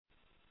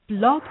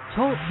Blog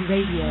Talk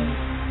Radio.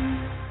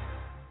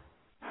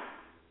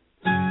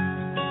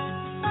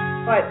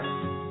 What?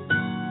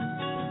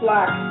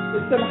 Black.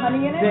 With some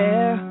honey in it?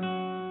 There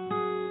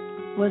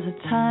was a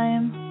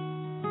time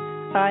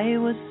I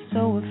was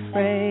so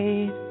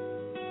afraid.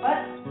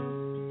 What?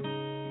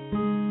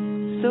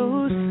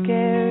 So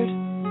scared.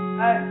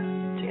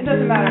 It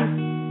doesn't matter.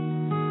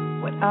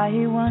 What I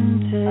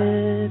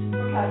wanted.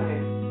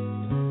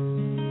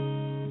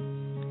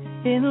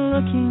 In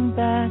looking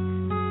back,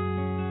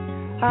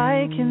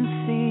 I can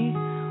see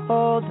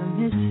all the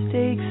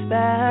mistakes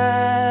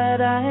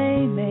that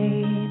I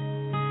made,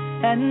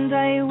 and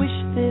I wish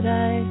that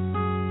I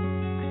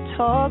could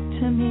talk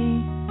to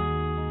me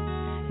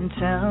and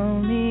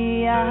tell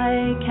me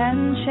I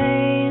can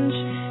change.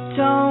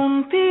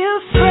 Don't be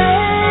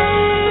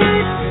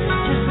afraid,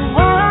 just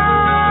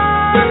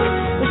walk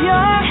with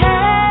your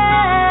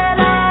head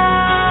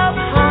up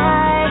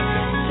high.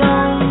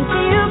 Don't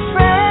be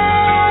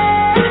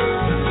afraid,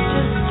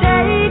 just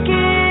take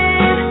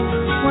it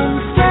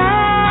one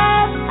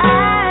step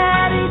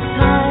at a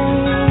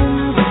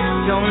time.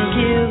 Don't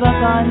give up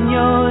on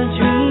your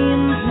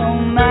dreams, no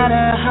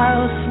matter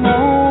how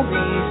small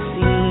they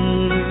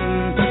seem.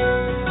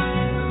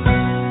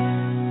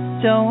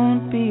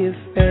 Don't be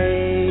afraid.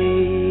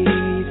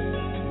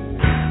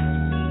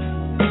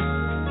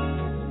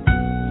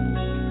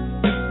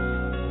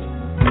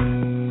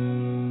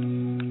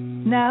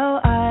 Now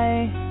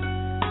I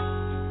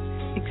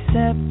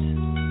accept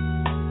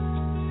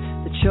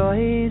the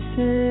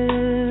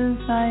choices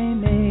I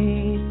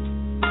made,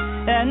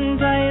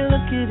 and I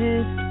look at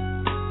it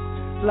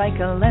like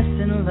a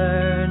lesson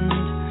learned,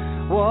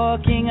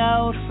 walking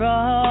out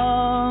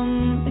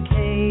from the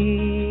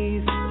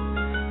cave.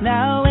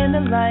 Now in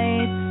the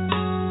light,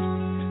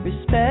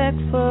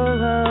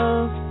 respectful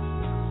of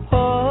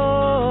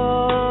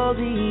all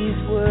these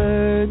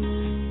words,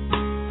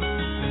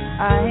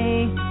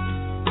 I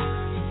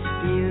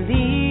believe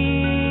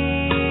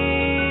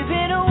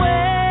in a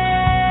way.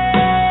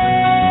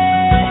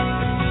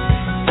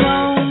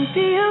 Don't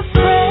be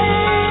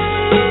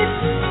afraid,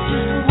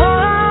 just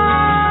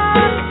walk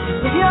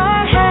with your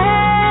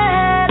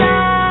head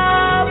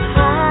up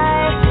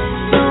high.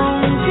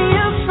 Don't be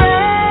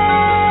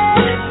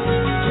afraid,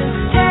 just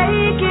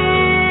take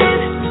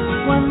it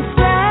one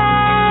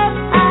step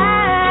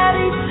at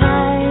a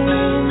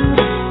time.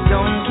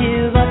 Don't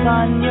give up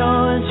on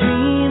your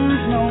dreams,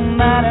 no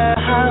matter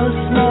how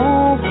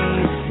small they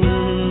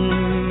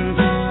seem.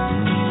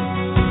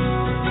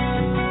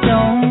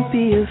 Don't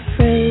be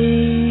afraid.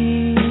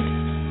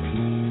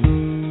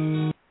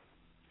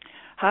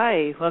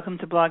 Hi, welcome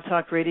to Blog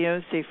Talk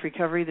Radio, Safe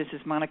Recovery. This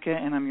is Monica,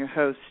 and I'm your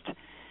host.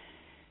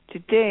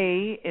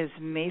 Today is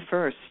May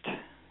 1st,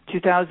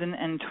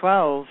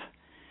 2012.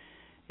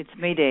 It's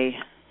May Day.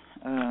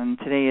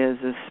 Today is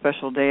a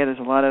special day. There's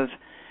a lot of,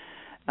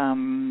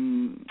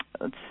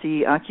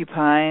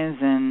 occupies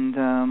and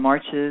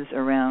marches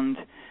around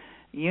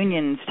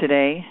unions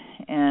today,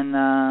 and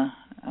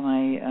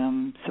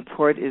my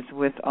support is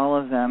with all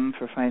of them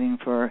for fighting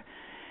for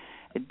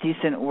a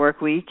decent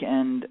work week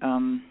and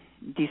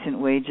decent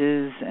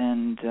wages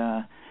and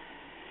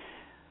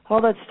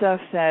all that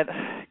stuff that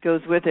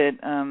goes with it.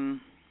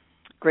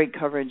 Great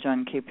coverage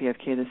on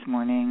KPFK this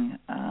morning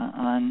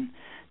on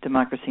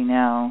Democracy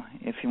Now!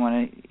 If you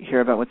want to hear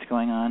about what's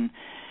going on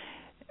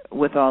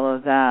with all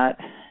of that.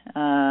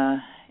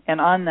 And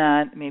on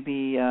that,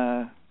 maybe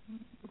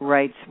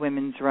rights,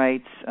 women's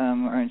rights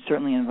are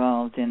certainly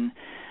involved in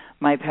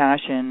my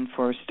passion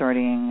for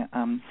starting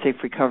Safe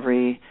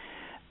Recovery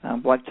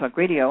Blog Talk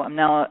Radio. I'm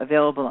now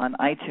available on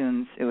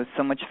iTunes. It was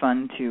so much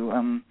fun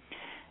to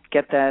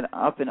get that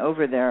up and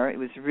over there. It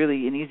was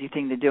really an easy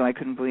thing to do. I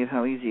couldn't believe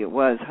how easy it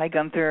was. Hi,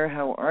 Gunther.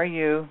 How are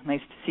you? Nice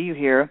to see you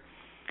here.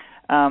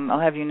 I'll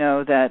have you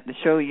know that the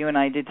show you and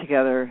I did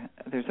together,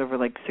 there's over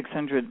like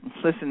 600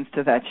 listens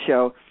to that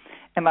show,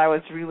 and I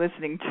was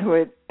re-listening to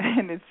it,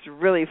 and it's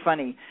really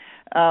funny.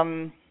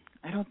 I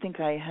don't think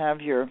I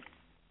have your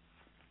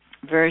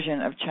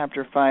version of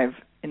Chapter 5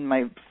 in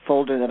my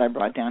folder that I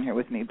brought down here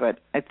with me, but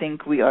I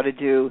think we ought to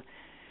do,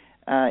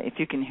 if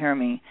you can hear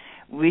me,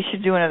 we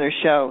should do another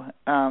show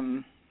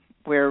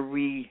where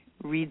we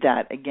read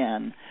that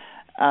again.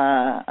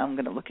 I'm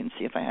going to look and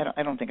see if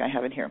I don't think I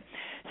have it here.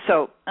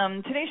 So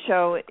today's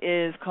show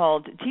is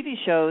called TV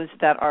Shows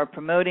That Are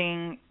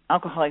Promoting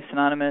Alcoholics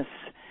Anonymous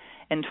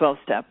and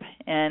 12-Step.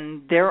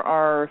 And there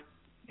are,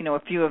 a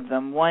few of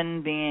them.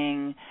 One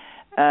being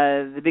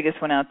the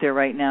biggest one out there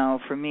right now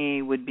for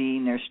me would be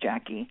Nurse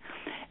Jackie.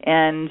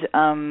 And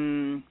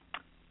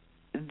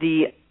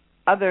the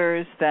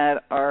others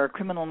that are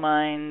Criminal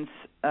Minds,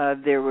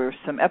 there were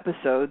some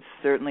episodes.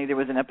 Certainly there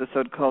was an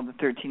episode called The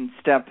 13th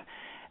Step.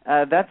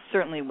 That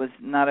certainly was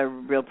not a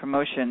real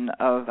promotion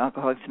of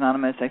Alcoholics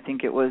Anonymous. I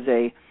think it was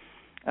a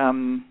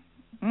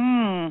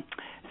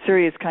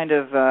serious kind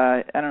of,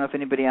 I don't know if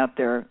anybody out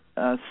there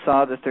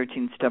saw the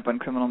 13th Step on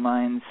Criminal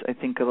Minds. I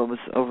think it was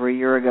over a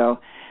year ago.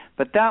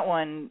 But that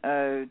one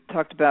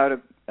talked about a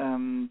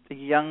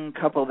young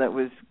couple that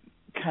was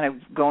kind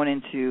of going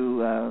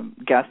into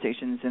gas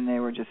stations, and they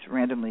were just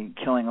randomly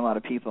killing a lot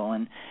of people.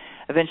 And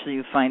eventually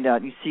you find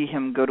out, you see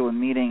him go to a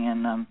meeting,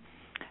 and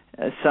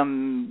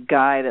some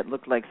guy that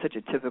looked like such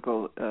a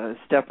typical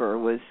stepper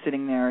was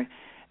sitting there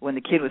when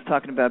the kid was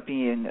talking about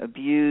being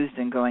abused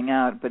and going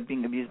out, but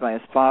being abused by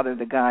his father.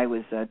 The guy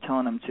was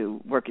telling him to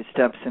work his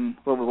steps and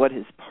what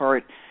his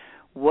part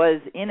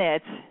was in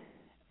it,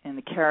 and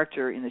the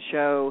character in the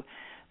show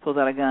pulls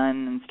out a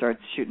gun and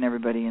starts shooting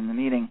everybody in the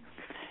meeting.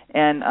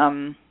 And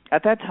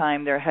at that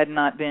time, there had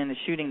not been a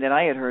shooting that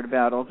I had heard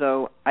about,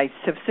 although I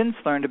have since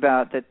learned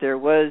about that there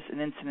was an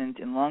incident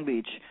in Long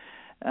Beach.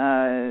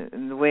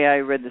 And the way I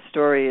read the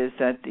story is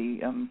that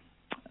the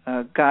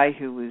guy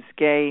who was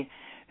gay,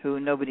 who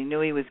nobody knew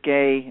he was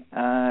gay,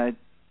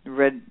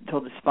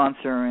 told the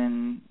sponsor,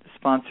 and the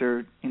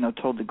sponsor,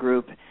 told the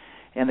group,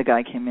 and the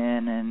guy came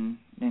in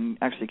and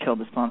actually killed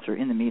the sponsor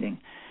in the meeting.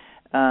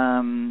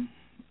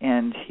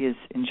 And he is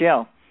in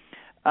jail.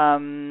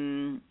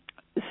 But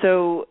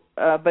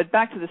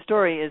back to the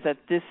story is that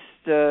this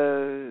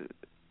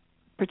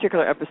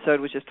particular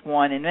episode was just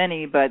one in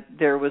many, but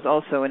there was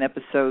also an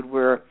episode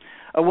where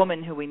a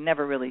woman who we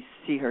never really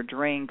see her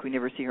drink, we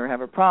never see her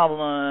have a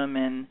problem,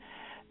 and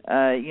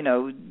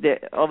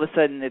all of a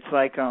sudden it's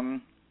like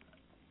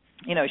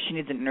she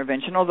needs an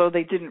intervention, although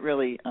they didn't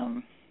really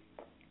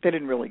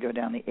go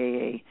down the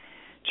AA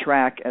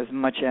track as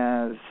much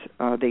as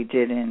they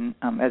did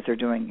as they're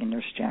doing in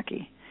Nurse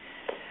Jackie.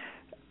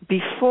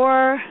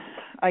 Before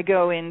I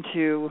go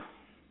into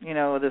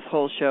this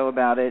whole show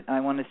about it,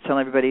 I want to tell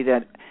everybody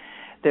that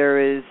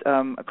there is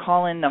a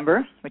call-in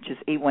number, which is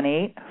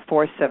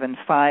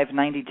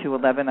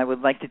 818-475-9211. I would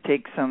like to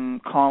take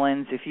some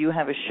call-ins. If you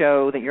have a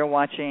show that you're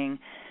watching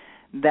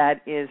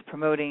that is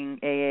promoting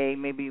AA,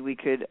 maybe we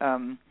could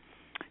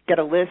get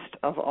a list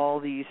of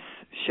all these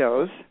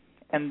shows,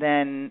 and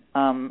then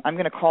I'm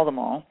going to call them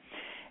all,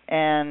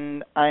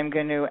 and I'm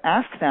going to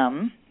ask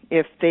them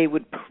if they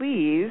would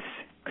please,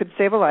 could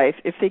save a life,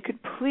 if they could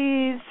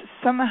please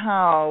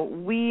somehow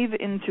weave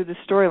into the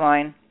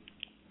storyline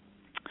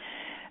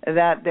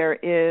that there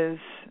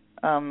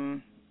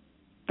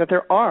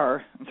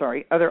are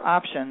other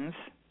options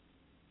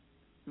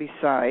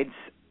besides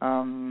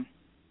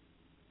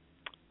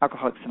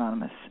Alcoholics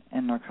Anonymous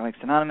and Narcotics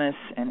Anonymous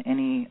and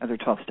any other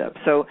 12-step.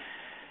 So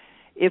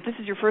if this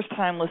is your first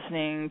time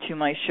listening to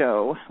my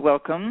show,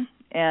 welcome.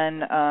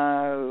 And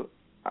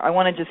I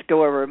want to just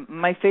go over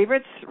my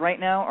favorites right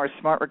now are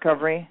Smart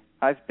Recovery.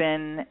 I've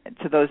been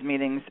to those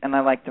meetings, and I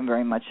like them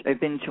very much. I've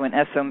been to an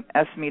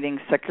SMS meeting,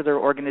 Secular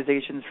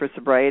Organizations for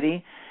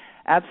Sobriety.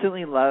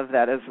 Absolutely love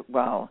that as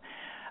well.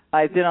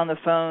 I've been on the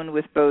phone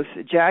with both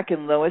Jack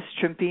and Lois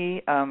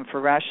Trimpey for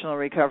Rational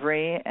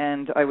Recovery,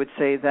 and I would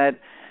say that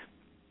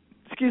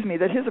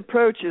his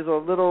approach is a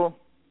little,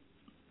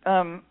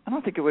 I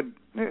don't think I would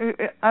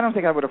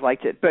have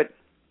liked it, but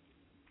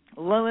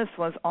Lois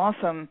was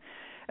awesome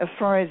as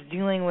far as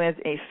dealing with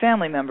a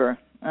family member.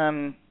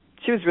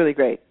 She was really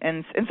great,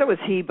 and so was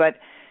he, but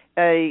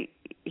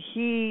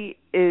he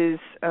is,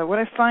 what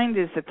I find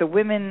is that the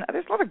women,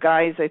 there's a lot of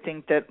guys, I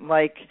think, that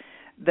like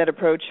that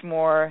approach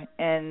more,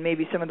 and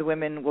maybe some of the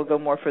women will go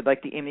more for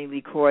like the Amy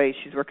Lee Coy.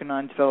 She's working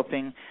on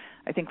developing,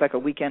 I think, like a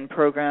weekend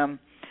program,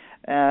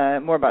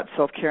 more about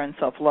self-care and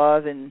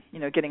self-love, and,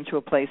 getting to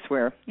a place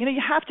where, you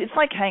have to, it's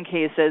like Hank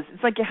Hayes says,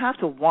 it's like you have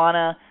to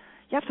wanna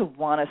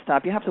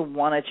stop, you have to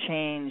wanna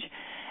change.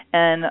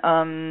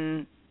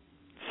 And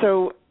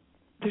so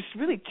there's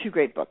really two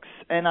great books,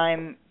 and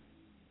I'm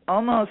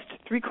almost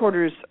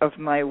three-quarters of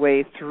my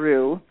way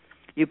through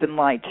You've Been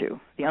Lied To,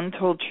 The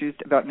Untold Truth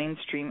About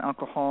Mainstream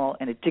Alcohol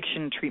and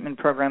Addiction Treatment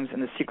Programs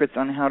and the Secrets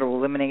on How to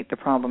Eliminate the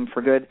Problem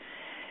for Good.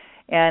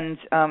 And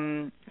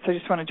so I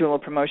just want to do a little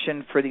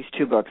promotion for these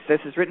two books. This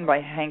is written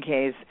by Hank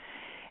Hayes,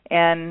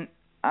 and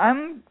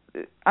I'm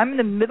in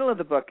the middle of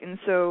the book, and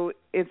so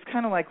it's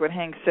kind of like what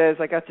Hank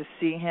says. I got to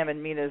see him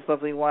and meet his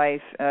lovely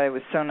wife. It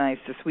was so nice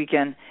this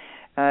weekend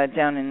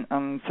down in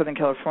Southern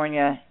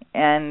California.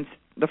 And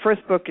the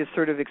first book is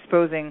sort of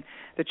exposing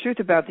the truth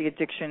about the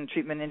addiction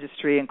treatment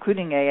industry,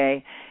 including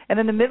AA. And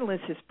in the middle is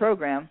his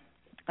program,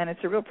 and it's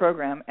a real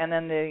program. And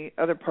then the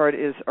other part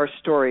is our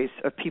stories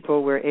of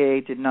people where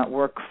AA did not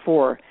work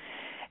for.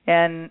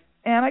 And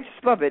I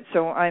just love it.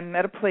 So I'm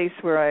at a place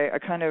where I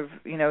kind of,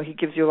 he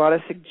gives you a lot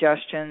of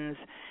suggestions.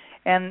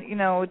 And,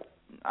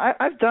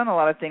 I've done a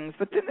lot of things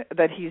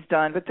that he's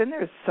done, but then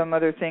there's some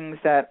other things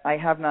that I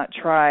have not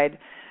tried.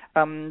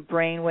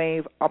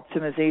 Brainwave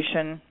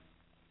optimization.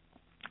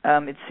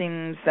 It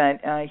seems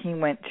that he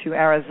went to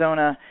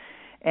Arizona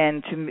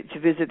and to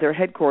visit their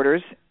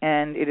headquarters,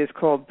 and it is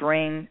called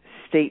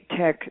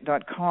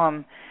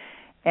brainstatetech.com.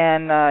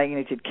 And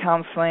he did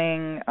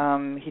counseling.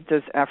 He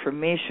does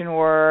affirmation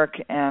work,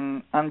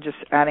 and I'm just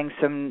adding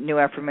some new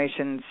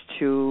affirmations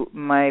to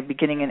my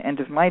beginning and end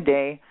of my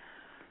day.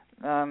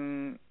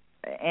 And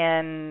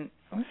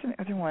what's the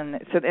other one?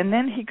 So, and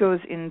then he goes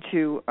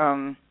into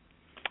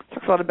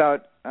talks a lot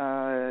about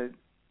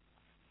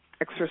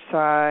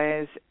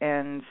exercise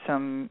and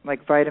some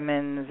like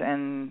vitamins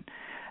and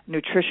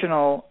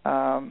nutritional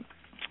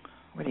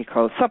what do you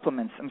call it?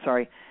 Supplements. I'm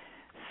sorry,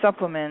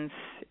 supplements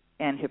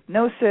and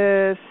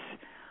hypnosis.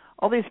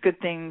 All these good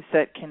things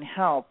that can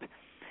help.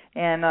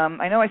 And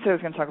I know I said I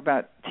was going to talk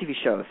about TV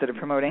shows that are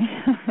promoting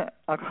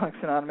Alcoholics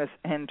Anonymous,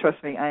 and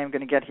trust me, I am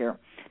going to get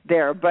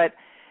there. But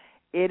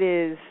it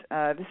is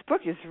this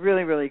book is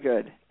really, really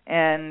good.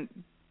 And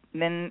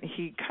then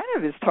he kind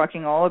of is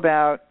talking all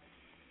about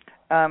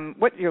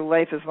what your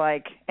life is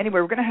like.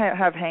 Anyway, we're going to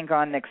have Hank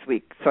on next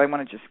week, so I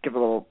want to just give a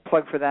little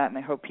plug for that, and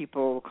I hope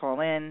people will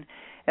call in.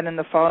 And then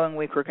the following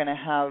week, we're going to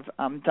have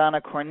Donna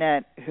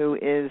Cornett, who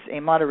is a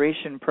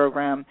moderation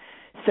program,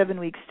 7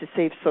 weeks to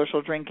safe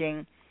social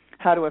drinking,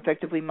 how to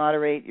effectively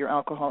moderate your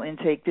alcohol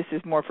intake. This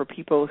is more for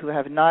people who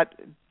have not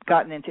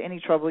gotten into any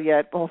trouble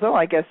yet, although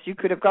I guess you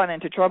could have gotten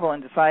into trouble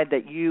and decide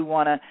that you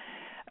want to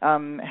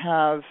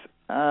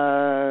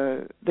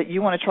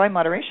try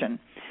moderation.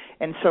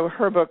 And so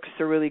her books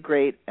are really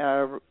great.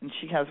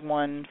 She has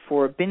one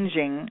for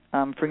binging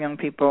for young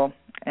people,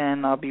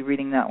 and I'll be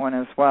reading that one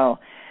as well.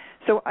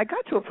 So I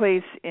got to a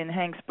place in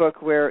Hank's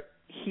book where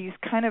he's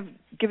kind of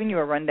giving you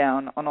a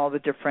rundown on all the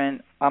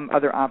different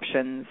other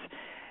options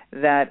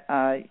that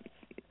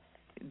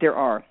there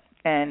are.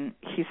 And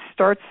he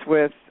starts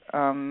with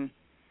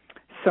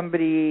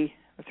somebody,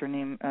 what's her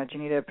name,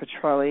 Janita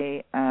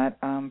Petrelli at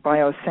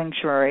Bio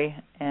Sanctuary,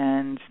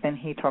 and then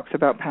he talks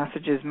about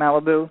Passages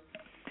Malibu,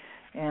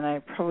 and I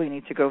probably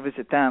need to go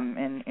visit them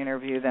and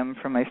interview them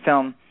for my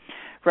film.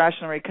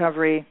 Rational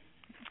Recovery,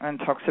 and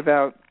talks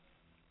about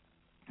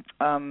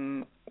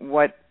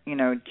what,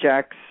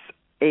 Jack's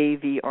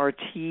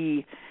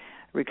AVRT,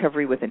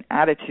 recovery with an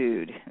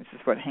attitude. This is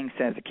what Hank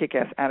says, a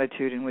kick-ass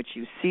attitude in which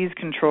you seize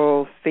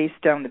control, face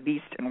down the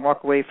beast, and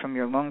walk away from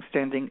your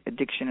long-standing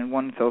addiction in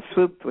one fell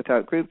swoop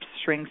without groups,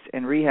 shrinks,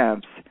 and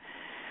rehabs.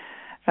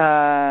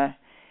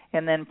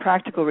 And then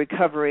Practical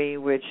Recovery,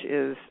 which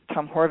is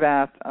Tom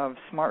Horvath of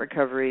Smart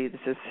Recovery.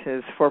 This is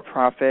his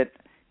for-profit.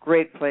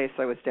 Great place.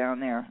 I was down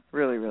there.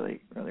 Really,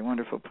 really, really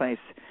wonderful place.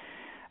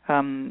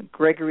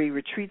 Gregory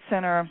Retreat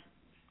Center,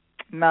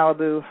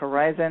 Malibu,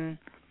 Horizon,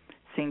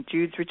 St.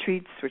 Jude's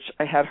Retreats, which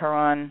I had her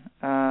on.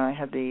 I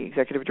had the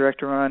executive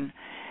director on.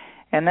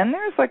 And then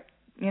there's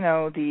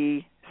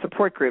the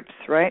support groups,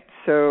 right?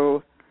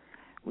 So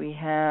we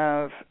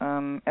have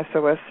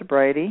SOS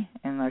Sobriety,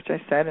 and like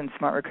I said, and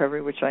Smart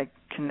Recovery, which I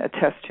can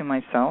attest to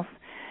myself.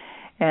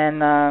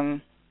 And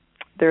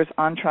there's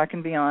On Track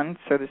and Beyond.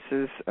 So this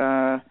is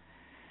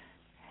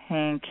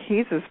Hank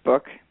Hayes'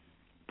 book.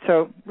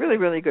 So really,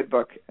 really good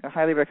book. I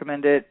highly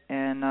recommend it.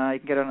 And you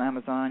can get it on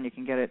Amazon. You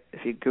can get it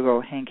if you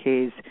Google Hank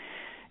Hayes,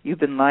 You've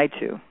Been Lied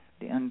to,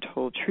 The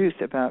Untold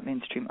Truth About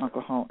Mainstream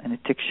Alcohol and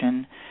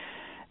Addiction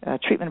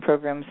Treatment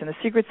Programs and the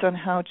Secrets on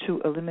How to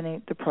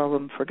Eliminate the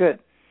Problem for Good.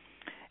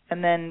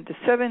 And then the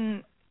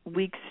 7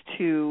 weeks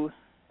to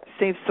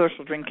Safe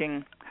Social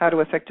Drinking, How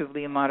to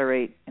Effectively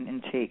Moderate and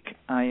Intake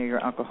Your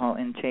Alcohol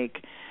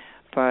Intake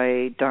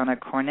by Donna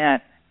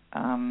Cornett,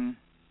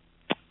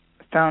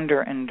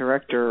 founder and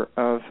director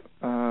of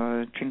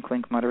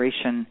DrinkLink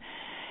Moderation.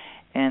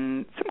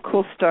 And some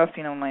cool stuff,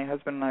 my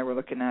husband and I were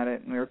looking at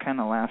it, and we were kind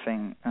of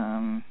laughing.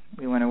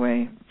 We went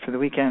away for the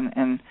weekend,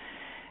 and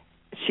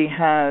she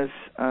has,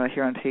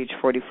 here on page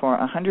 44,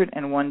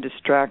 101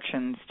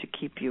 distractions to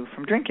keep you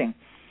from drinking.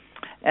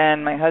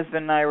 And my husband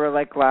and I were,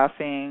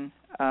 laughing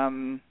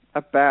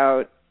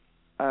about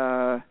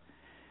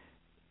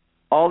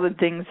all the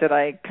things that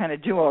I kind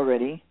of do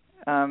already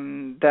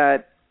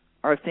that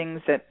are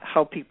things that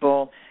help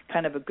people,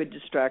 kind of a good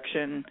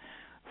distraction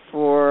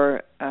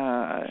for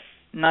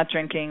not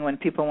drinking when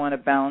people want to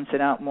balance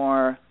it out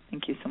more.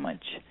 Thank you so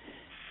much.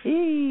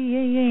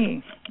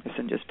 Yay. This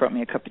one just brought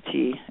me a cup of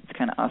tea. It's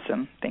kind of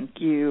awesome. Thank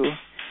you.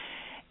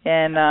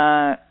 And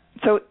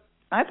so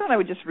I thought I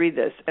would just read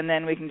this, and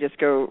then we can just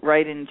go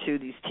right into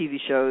these TV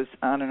shows.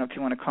 I don't know if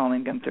you want to call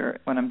in, Gunther,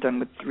 when I'm done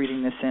with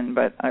reading this in,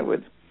 but I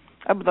would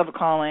love a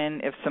call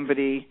in if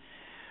somebody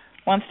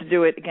wants to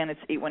do it. Again, it's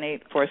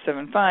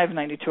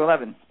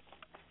 818-475-9211.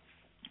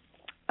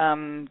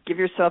 Give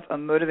yourself a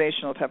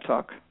motivational pep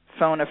talk.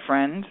 Phone a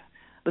friend,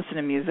 listen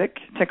to music,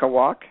 take a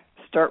walk,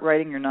 start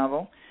writing your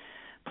novel,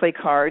 play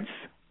cards,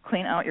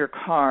 clean out your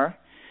car,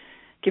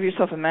 give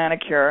yourself a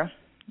manicure,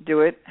 do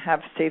it,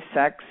 have safe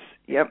sex,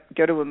 yep,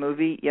 go to a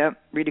movie, yep,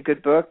 read a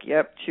good book,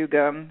 yep, chew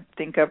gum,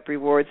 think up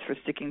rewards for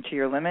sticking to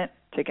your limit,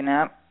 take a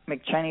nap,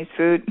 make Chinese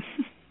food,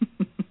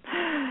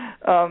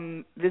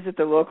 visit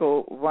the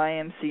local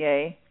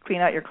YMCA,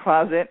 clean out your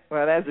closet.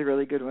 Well, that's a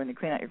really good one. You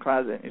clean out your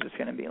closet, you're just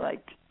going to be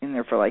in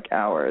there for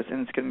hours, and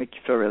it's going to make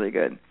you feel really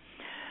good.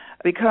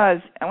 Because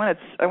I want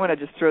to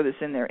just throw this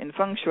in there. In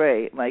feng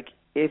shui,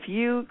 if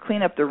you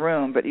clean up the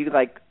room, but you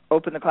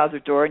open the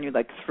closet door and you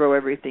throw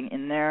everything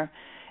in there,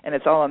 and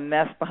it's all a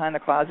mess behind the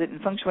closet. In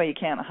feng shui, you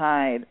can't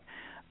hide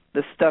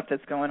the stuff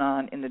that's going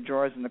on in the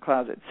drawers in the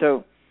closet.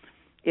 So,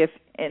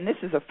 and this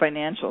is a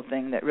financial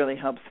thing that really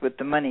helps with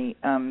the money,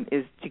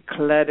 is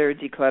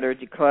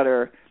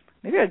declutter.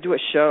 Maybe I'll do a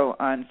show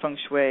on feng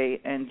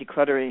shui and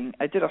decluttering.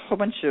 I did a whole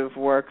bunch of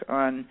work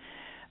on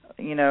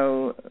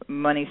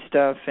money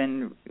stuff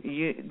and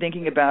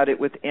thinking about it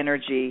with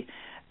energy.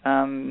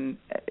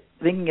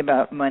 thinking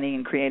about money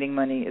and creating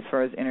money as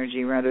far as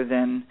energy rather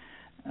than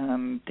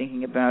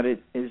thinking about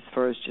it as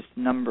far as just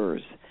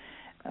numbers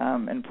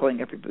and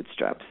pulling up your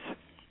bootstraps.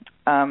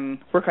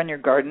 Work on your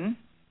garden.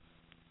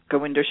 Go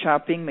window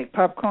shopping, make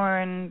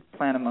popcorn,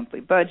 plan a monthly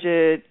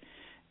budget,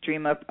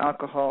 dream up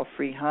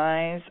alcohol-free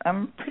highs.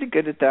 I'm pretty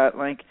good at that.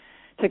 Like,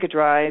 take a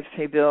drive,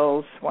 pay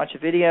bills, watch a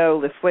video,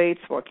 lift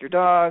weights, walk your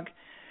dog.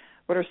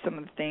 What are some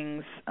of the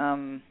things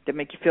that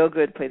make you feel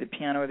good? Play the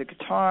piano or the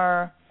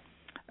guitar,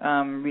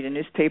 read a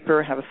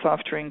newspaper, have a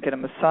soft drink, get a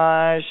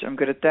massage. I'm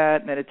good at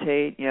that.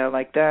 Meditate. Yeah, I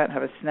like that.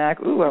 Have a snack.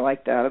 Ooh, I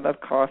like that. I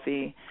love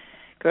coffee.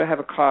 Go have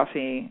a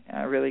coffee,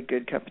 a really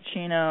good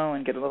cappuccino,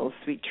 and get a little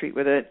sweet treat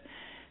with it.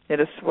 Knit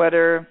a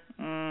sweater.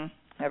 I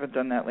haven't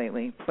done that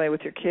lately. Play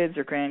with your kids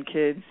or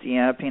grandkids.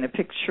 Yeah, paint a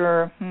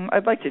picture.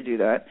 I'd like to do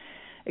that.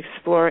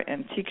 Explore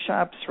antique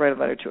shops. Write a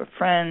letter to a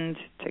friend.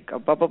 Take a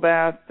bubble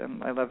bath.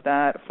 I love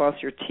that. Floss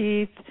your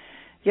teeth.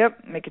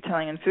 Yep, make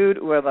Italian food.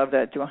 Ooh, I love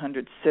that. Do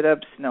 100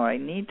 sit-ups. No, I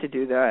need to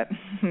do that.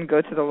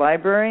 Go to the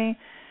library.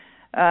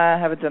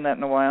 Haven't done that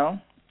in a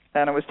while.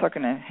 And I was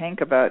talking to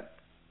Hank about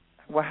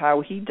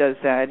how he does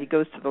that. He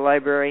goes to the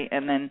library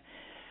and then,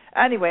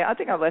 anyway, I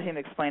think I'll let him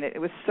explain it. It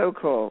was so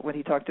cool when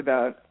he talked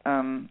about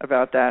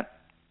that.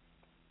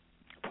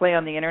 Play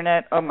on the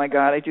internet. Oh my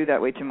God, I do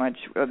that way too much.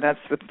 That's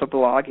with the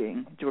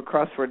blogging. Do a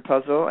crossword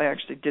puzzle. I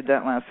actually did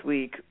that last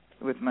week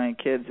with my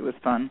kids. It was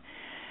fun.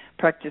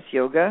 Practice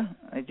yoga.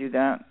 I do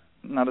that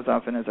not as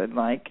often as I'd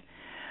like.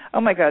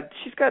 Oh my God,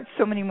 she's got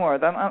so many more.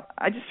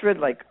 I just read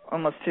like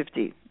almost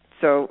 50.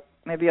 So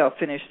maybe I'll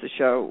finish the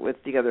show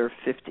with the other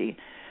 50.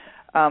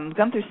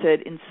 Gunther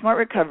said, in Smart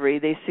Recovery,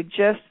 they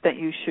suggest that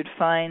you should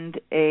find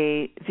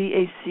a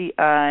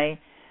VACI,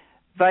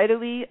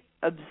 vitally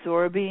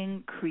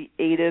absorbing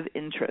creative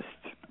interest.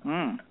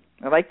 I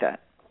like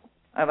that.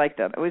 I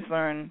always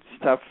learn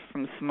stuff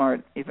from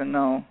Smart, even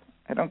though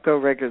I don't go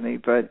regularly,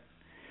 but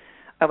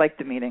I like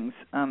the meetings.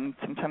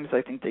 Sometimes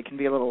I think they can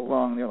be a little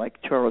long. They're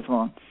like 2 hours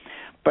long.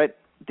 But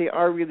they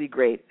are really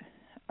great.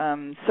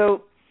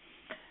 So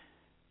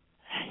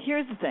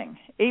here's the thing.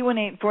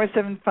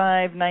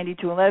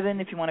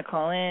 818-475-9211 if you want to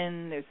call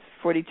in. There's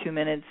 42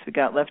 minutes we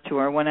got left to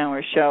our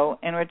 1-hour show.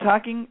 And we're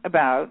talking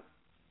about,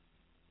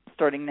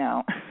 starting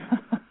now,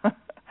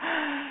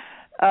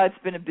 it's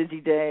been a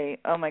busy day.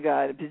 Oh, my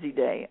God, a busy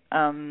day.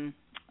 I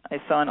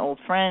saw an old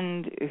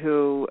friend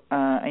who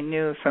I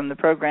knew from the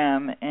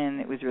program, and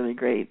it was really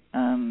great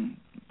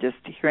just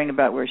hearing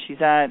about where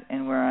she's at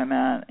and where I'm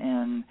at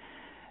and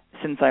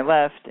since I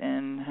left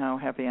and how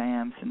happy I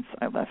am since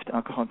I left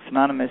Alcoholics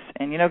Anonymous.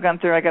 And, you know,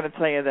 Gunther, I got to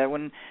tell you that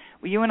when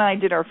you and I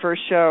did our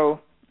first show,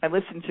 I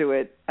listened to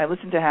it. I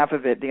listened to half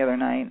of it the other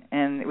night,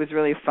 and it was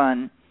really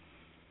fun.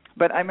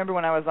 But I remember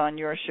when I was on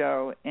your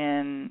show,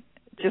 and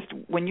just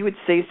when you would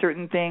say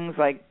certain things,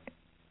 like,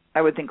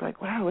 I would think like,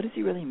 wow, what does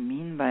he really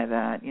mean by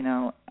that? You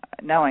know,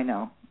 now I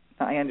know.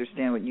 I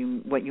understand what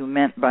you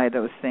meant by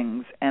those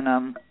things. And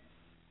I'm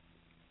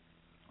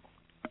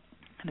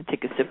going to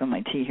take a sip of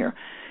my tea here.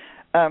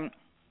 All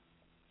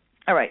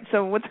right,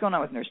 so what's going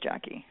on with Nurse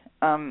Jackie?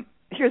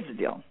 Here's the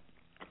deal.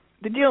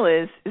 The deal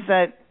is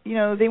that, you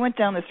know, they went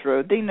down this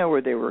road. They know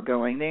where they were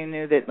going. They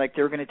knew that, like,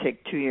 they were going to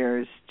take 2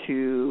 years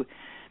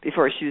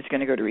before she was going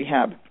to go to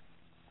rehab.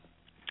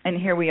 And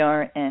here we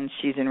are, and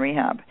she's in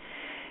rehab.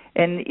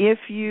 And if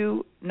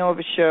you know of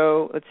a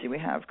show, let's see, we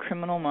have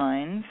Criminal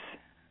Minds.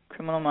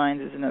 Criminal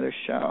Minds is another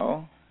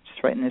show.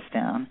 Just writing this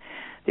down.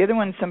 The other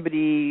one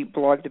somebody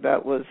blogged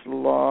about was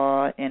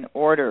Law and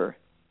Order.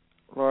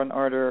 Law and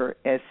Order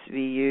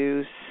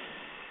SVU,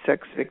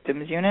 Sex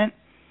Victims Unit.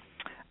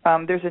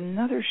 There's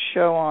another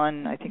show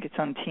on, I think it's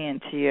on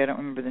TNT, I don't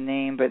remember the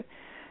name, but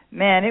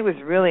man, it was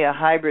really a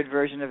hybrid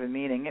version of a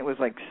meeting. It was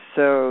like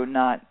so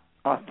not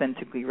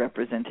authentically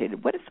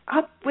represented. What is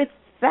up with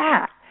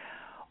that?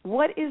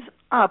 What is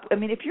up? I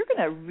mean, if you're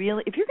gonna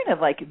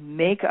like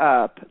make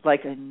up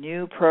like a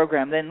new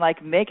program, then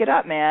like make it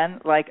up,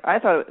 man. Like I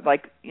thought,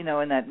 like, you know,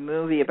 in that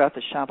movie about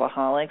the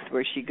shopaholics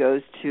where she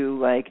goes to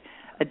like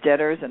a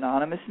Debtors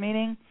Anonymous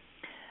meeting.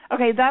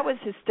 Okay, that was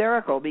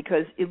hysterical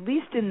because at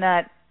least in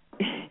that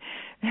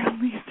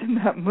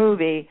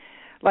movie,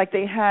 like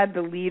they had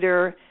the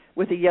leader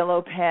with a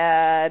yellow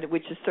pad,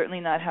 which is certainly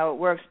not how it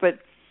works, but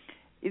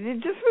it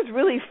just was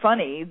really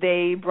funny.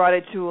 They brought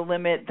it to a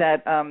limit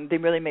that they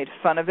really made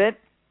fun of it,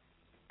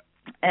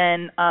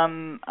 and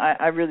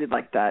I really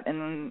liked that.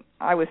 And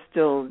I was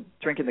still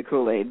drinking the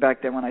Kool-Aid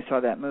back then when I saw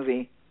that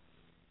movie.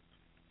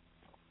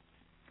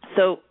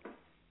 So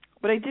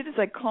what I did is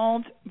I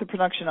called the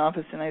production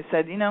office and I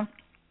said, you know,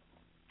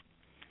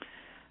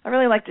 I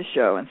really like the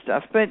show and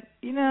stuff, but,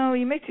 you know,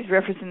 you make these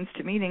references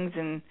to meetings,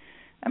 and,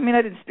 I mean,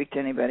 I didn't speak to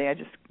anybody. I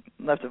just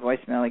left a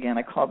voicemail again.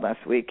 I called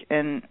last week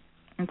and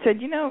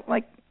said, you know,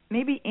 like,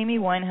 maybe Amy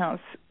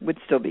Winehouse would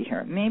still be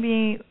here.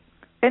 Maybe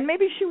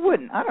she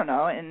wouldn't. I don't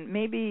know. And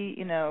maybe,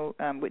 you know,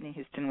 Whitney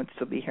Houston would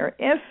still be here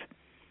if,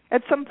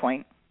 at some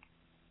point,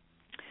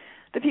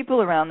 the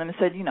people around them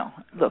said, you know,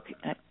 look,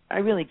 I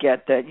really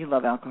get that you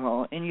love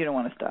alcohol and you don't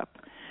want to stop.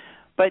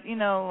 But,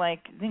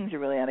 like, things are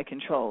really out of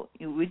control.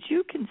 Would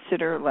you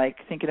consider, like,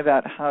 thinking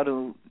about how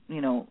to,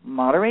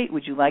 moderate?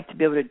 Would you like to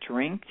be able to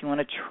drink? Do you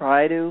want to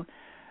try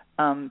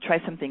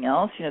something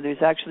else?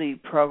 There's actually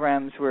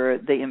programs where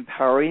they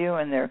empower you,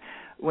 and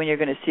when you're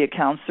going to see a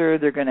counselor,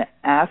 they're going to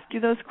ask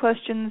you those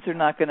questions. They're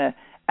not going to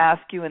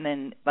ask you and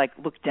then, like,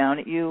 look down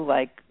at you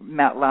like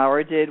Matt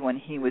Lauer did when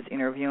he was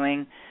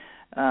interviewing,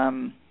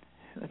 I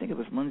think it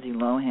was Lindsay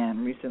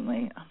Lohan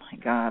recently. Oh, my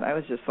God. I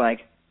was just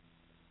like,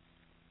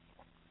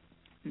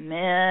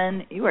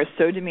 man, you are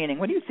so demeaning.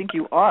 What do you think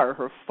you are,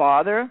 her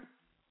father,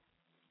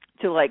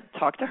 to, like,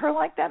 talk to her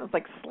like that? It's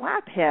like,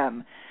 slap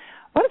him.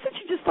 Why doesn't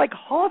she just, like,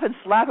 haul up and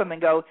slap him and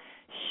go,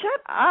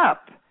 shut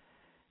up,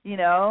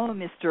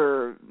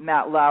 Mr.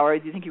 Matt Lauer,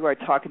 do you think you are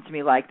talking to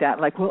me like that?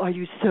 Like, well, are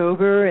you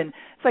sober? And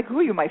it's like, who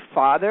are you, my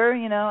father?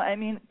 I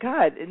mean,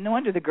 God, no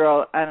wonder the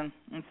girl,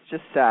 it's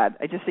just sad.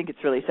 I just think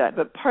it's really sad.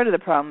 But part of the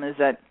problem is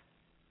that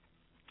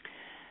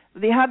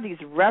they have these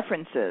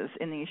references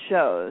in these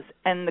shows,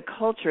 and the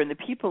culture and the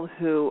people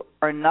who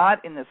are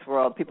not in this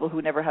world, people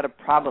who never had a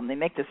problem, they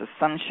make this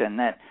assumption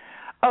that,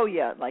 oh,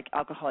 yeah, like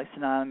Alcoholics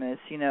Anonymous,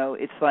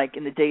 it's like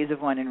in the Days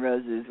of Wine and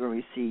Roses where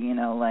we see,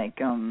 like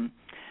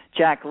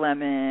Jack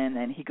Lemmon,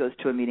 and he goes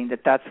to a meeting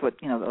that's what,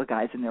 the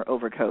guys in their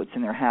overcoats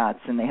and their hats,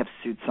 and they have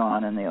suits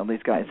on, and all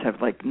these guys have,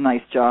 like,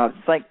 nice jobs.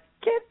 It's like,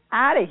 get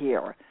out of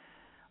here.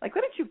 Like,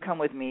 why don't you come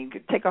with me,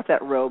 take off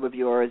that robe of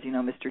yours,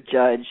 Mr.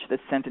 Judge,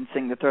 that's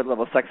sentencing the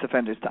third-level sex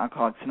offenders to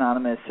Alcoholics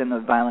Anonymous and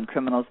the violent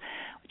criminals.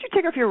 Would you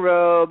take off your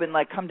robe and,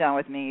 like, come down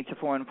with me to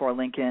 414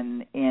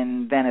 Lincoln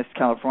in Venice,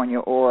 California,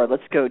 or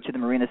let's go to the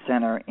Marina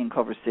Center in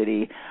Culver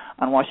City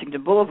on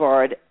Washington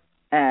Boulevard,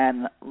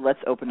 and let's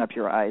open up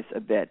your eyes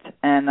a bit.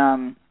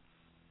 And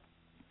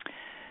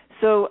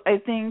so I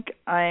think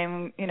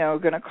I'm,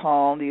 going to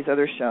call these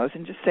other shows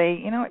and just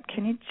say,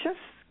 can you just,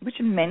 would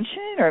you mention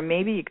it? Or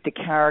maybe the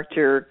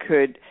character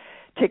could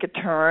take a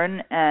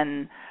turn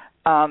and,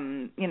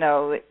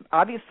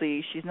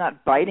 obviously she's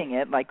not biting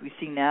it like we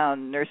see now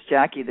in Nurse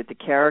Jackie, that the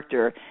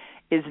character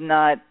is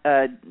not,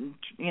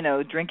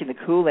 drinking the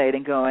Kool-Aid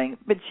and going,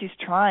 but she's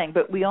trying.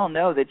 But we all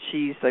know that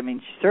she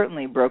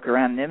certainly broke her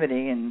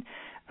anonymity, and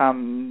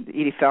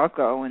Edie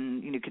Falco,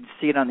 and you can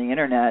see it on the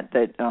internet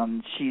that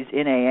she's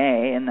in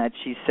AA and that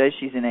she says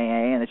she's in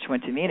AA and that she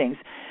went to meetings.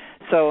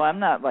 So I'm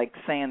not, like,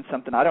 saying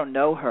something. I don't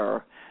know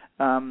her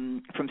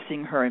from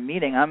seeing her in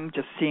meeting. I'm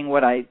just seeing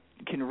what I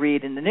can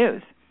read in the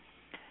news.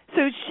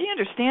 So she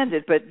understands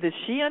it, but does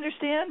she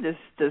understand?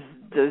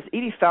 Does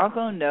Edie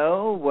Falco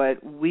know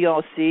what we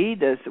all see?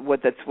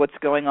 What's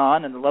going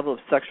on and the level of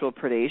sexual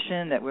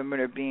predation, that women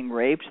are being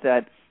raped,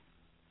 that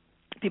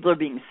people are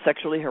being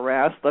sexually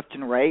harassed left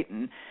and right,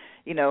 and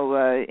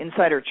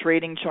insider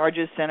trading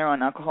charges center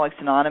on Alcoholics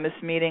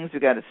Anonymous meetings? We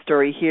got a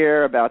story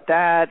here about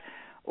that,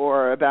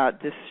 or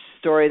about this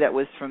story that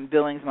was from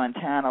Billings,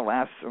 Montana,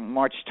 last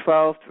March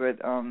 12th, with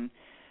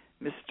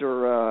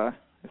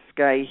this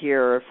guy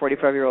here, a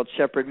 45-year-old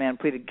shepherd man,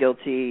 pleaded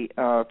guilty,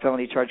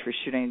 felony charge for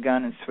shooting a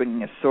gun and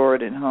swinging a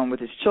sword at home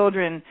with his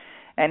children,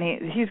 and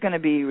he's going to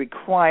be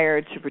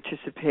required to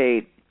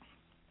participate.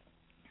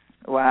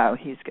 Wow,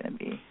 he's going to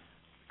be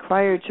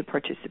required to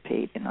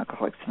participate in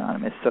Alcoholics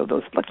Anonymous. So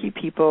those lucky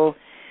people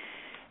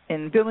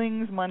in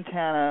Billings,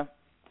 Montana,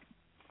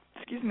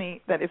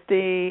 that if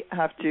they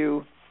have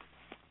to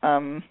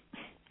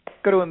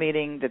go to a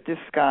meeting, that this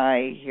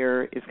guy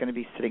here is going to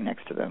be sitting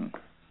next to them.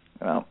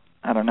 Well,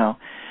 I don't know.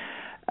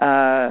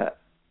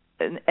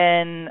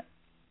 And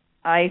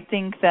I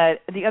think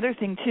that the other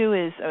thing, too,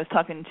 is I was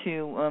talking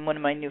to one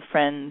of my new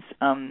friends,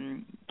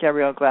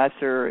 Gabrielle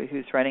Glasser,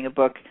 who's writing a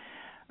book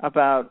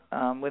about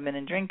women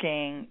and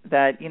drinking,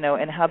 that,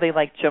 and how they,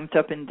 like, jumped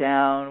up and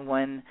down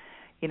when,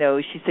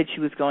 she said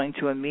she was going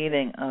to a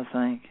meeting. I was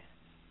like,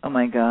 oh,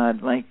 my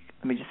God, like,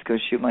 let me just go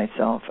shoot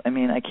myself. I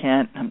mean, I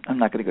can't. I'm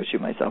not going to go shoot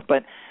myself.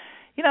 But,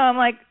 I'm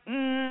like,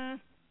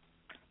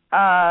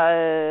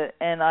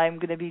 and I'm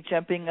going to be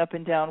jumping up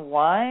and down.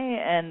 Why?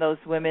 And those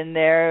women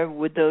there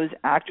with those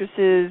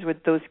actresses,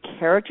 with those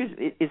characters,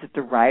 is it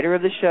the writer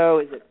of the show?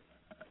 Is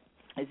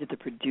it the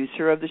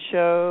producer of the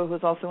show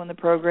who's also in the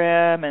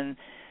program? And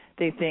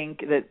they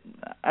think that,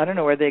 I don't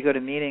know where they go to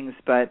meetings,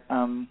 but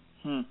I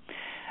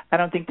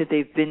don't think that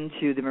they've been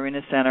to the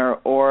Marina Center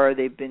or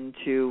they've been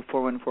to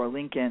 414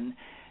 Lincoln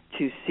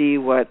to see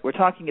what we're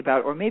talking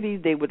about. Or maybe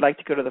they would like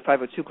to go to the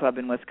 502 Club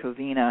in West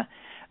Covina,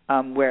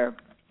 where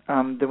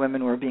the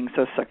women were being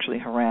so sexually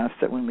harassed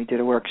that when we did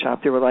a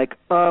workshop, they were like,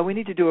 we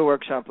need to do a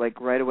workshop,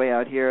 like, right away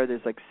out here.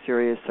 There's, like,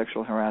 serious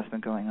sexual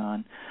harassment going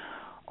on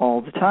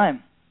all the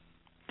time.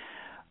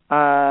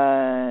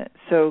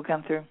 So,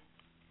 Gunther,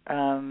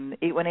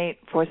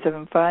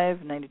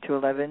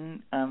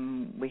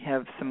 818-475-9211. We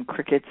have some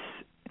crickets.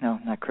 No,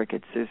 not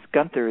crickets.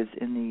 Gunther is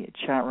in the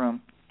chat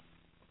room.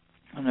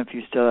 I don't know if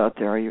you're still out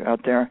there. Are you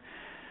out there?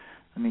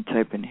 Let me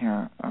type in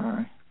here.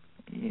 Are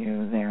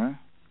you there?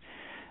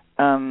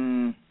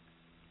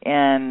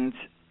 And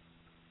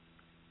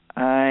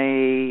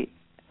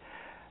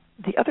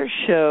the other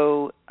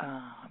show,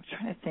 I'm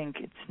trying to think,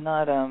 it's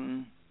not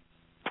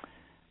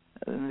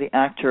the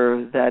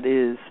actor that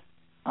is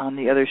on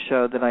the other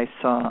show that I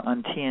saw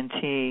on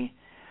TNT,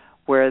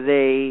 where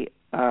they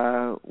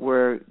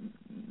were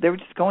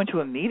just going to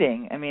a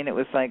meeting. I mean, it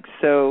was like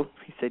so.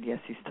 He said, "Yes,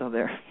 he's still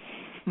there."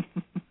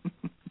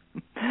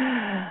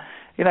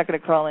 You're not going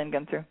to call in,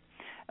 Gunther?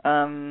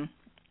 Let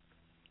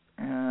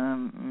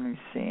me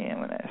see.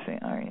 What I say?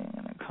 Are you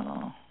going to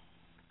call?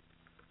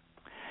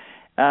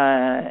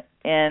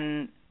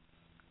 And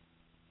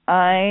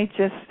I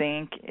just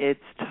think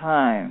it's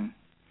time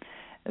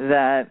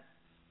that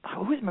I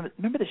always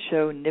remember the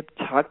show Nip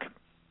Tuck,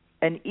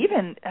 and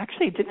even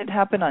actually didn't it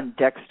happen on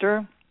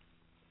Dexter?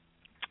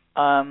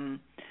 I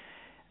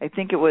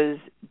think it was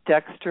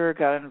Dexter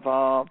got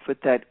involved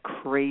with that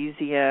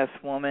crazy ass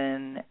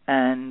woman,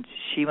 and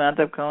she wound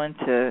up going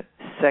to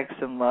Sex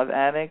and Love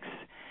Addicts.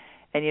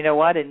 And you know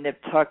what? In Nip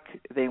Tuck,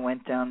 they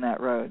went down that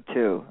road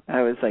too.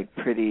 I was just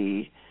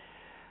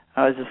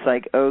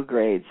like, oh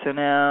great. So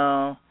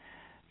now,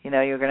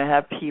 you're going to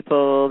have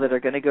people that are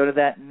going to go to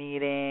that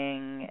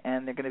meeting,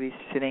 and they're going to be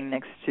sitting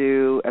next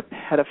to a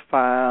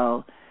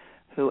pedophile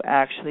who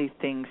actually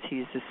thinks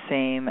he's the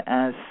same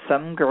as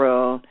some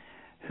girl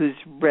who's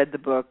read the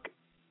book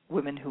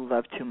Women Who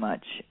Love Too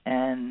Much,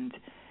 and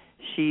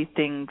she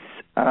thinks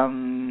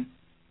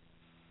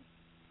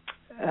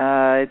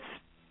it's,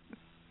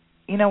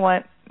 you know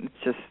what, it's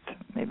just,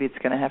 maybe it's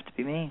going to have to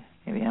be me.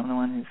 Maybe I'm the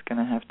one who's going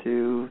to have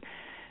to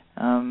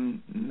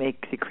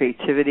make the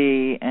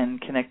creativity and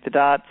connect the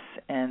dots,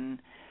 and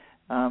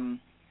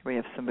we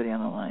have somebody on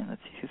the line.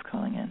 Let's see who's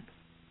calling in.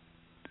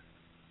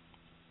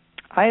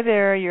 Hi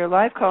there, you're a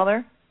live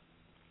caller.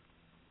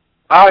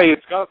 Hi,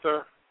 it's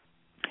Gunther.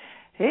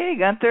 Hey,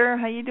 Gunther,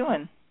 how you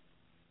doing?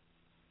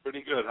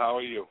 Pretty good. How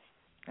are you?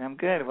 I'm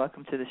good.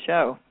 Welcome to the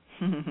show.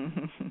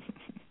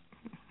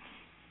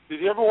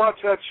 Did you ever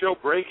watch that show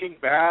Breaking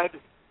Bad?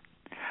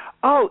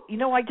 Oh,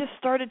 I just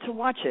started to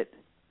watch it.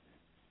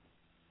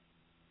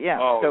 Yeah.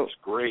 Oh, it's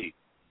great.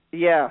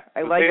 Yeah,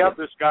 I like it. They have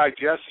this guy,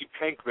 Jesse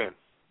Pinkman.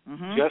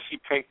 Mm-hmm. Jesse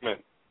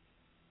Pinkman.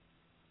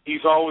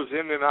 He's always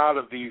in and out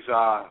of these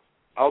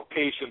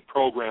outpatient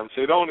programs.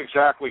 They don't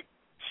exactly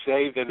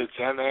say that it's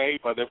NA,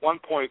 but at one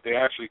point they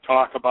actually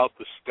talk about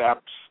the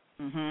steps,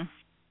 mm-hmm.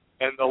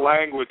 and the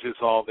language is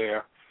all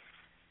there.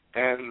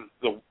 And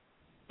the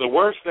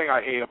worst thing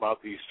I hate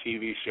about these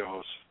TV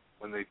shows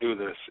when they do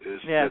this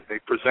is that they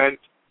present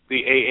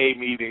the AA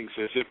meetings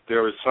as if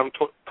there is some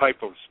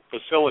type of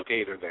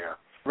facilitator there.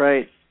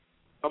 Right.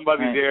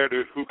 Somebody there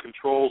who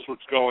controls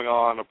what's going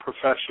on, a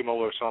professional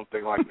or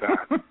something like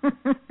that.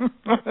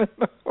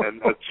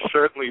 And that's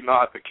certainly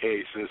not the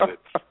case, is it?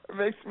 It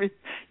makes me,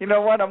 you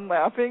know what, I'm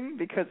laughing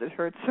because it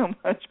hurts so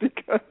much,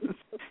 because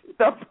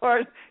that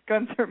part,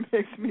 Gunther,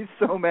 makes me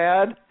so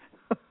mad.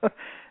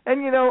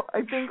 And,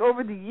 I think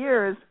over the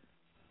years,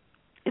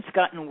 it's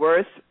gotten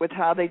worse with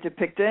how they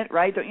depict it,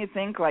 right? Don't you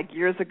think? Like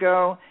years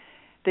ago,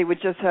 they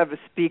would just have a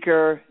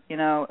speaker,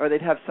 or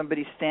they'd have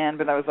somebody stand,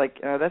 but I was like,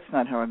 oh, that's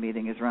not how a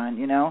meeting is run,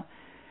 And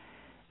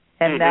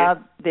mm-hmm. now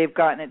they've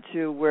gotten it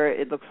to where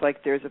it looks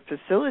like there's a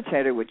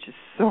facilitator, which is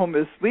so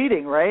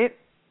misleading, right?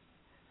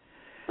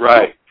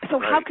 Right. So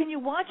how can you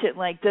watch it?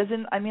 I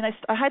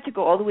had to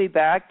go all the way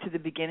back to the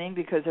beginning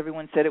because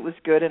everyone said it was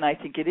good, and I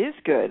think it is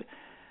good.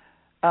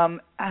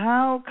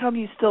 How come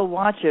you still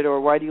watch it, or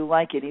why do you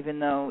like it, even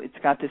though it's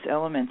got this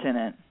element in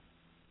it?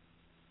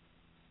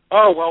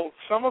 Oh, well,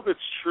 some of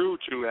it's true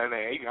to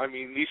NA. I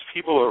mean, these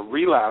people are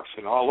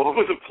relapsing all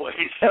over the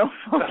place. Oh,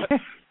 okay.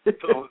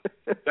 So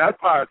that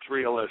part's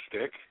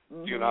realistic,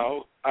 mm-hmm.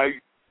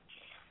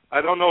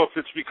 I don't know if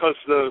it's because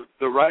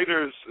the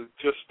writers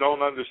just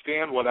don't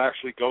understand what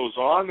actually goes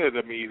on at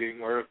a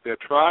meeting, or if they're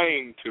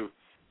trying to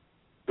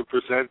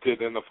present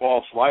it in a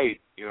false light,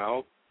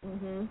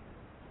 Mm-hmm.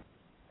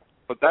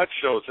 But that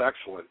show's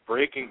excellent,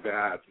 Breaking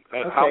Bad.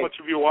 Okay. How much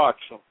have you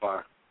watched so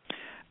far?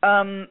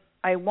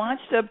 I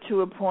watched up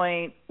to a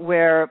point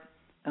where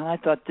I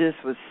thought this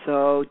was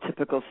so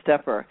typical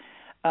Stepper.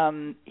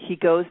 He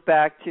goes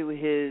back to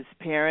his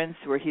parents,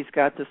 where he's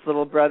got this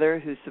little brother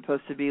who's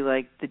supposed to be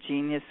like the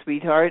genius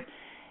sweetheart,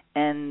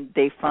 and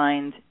he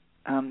finds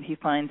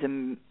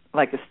him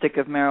like a stick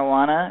of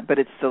marijuana, but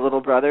it's the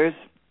little brother's.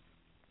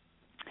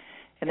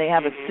 And they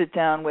have mm-hmm. a sit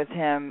down with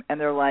him,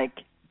 and they're like,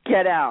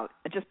 "Get out!"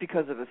 just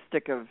because of a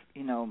stick of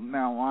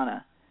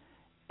marijuana.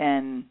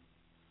 And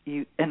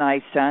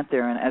I sat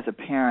there, and as a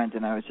parent,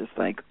 and I was just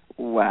like,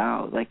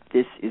 "Wow,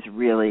 this is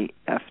really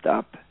effed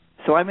up."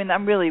 So I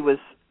really was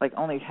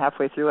only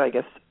halfway through, I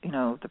guess,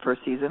 the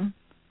first season.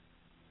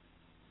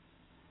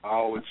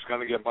 Oh, it's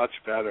going to get much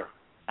better.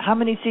 How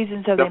many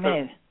seasons have they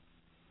made?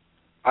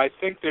 I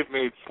think they've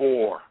made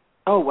 4.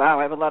 Oh, wow,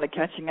 I have a lot of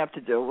catching up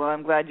to do. Well,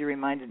 I'm glad you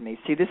reminded me.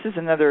 See, this is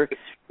another...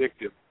 It's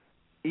addictive.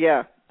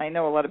 Yeah, I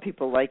know a lot of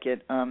people like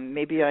it.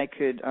 Maybe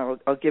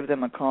I'll give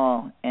them a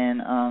call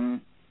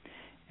and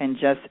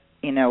just,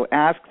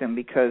 ask them,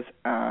 because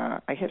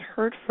I had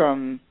heard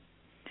from...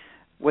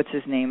 what's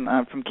his name,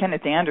 from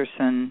Kenneth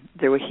Anderson.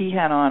 He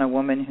had on a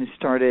woman who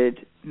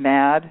started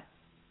MAD,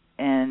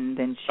 and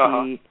then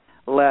she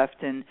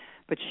left,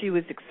 but she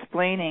was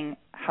explaining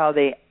how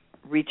they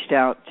reached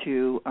out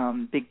to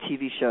big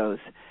TV shows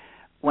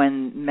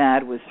when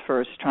MAD was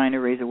first trying to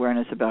raise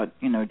awareness about,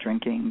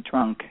 driving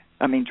drunk,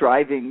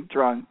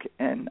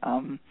 and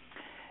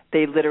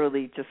they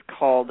literally just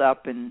called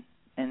up and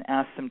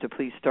asked them to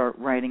please start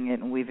writing it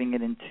and weaving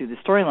it into the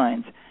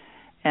storylines,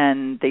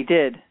 and they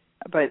did.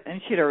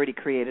 And she had already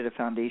created a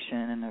foundation,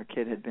 and her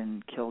kid had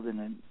been killed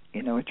in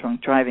a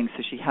drunk driving,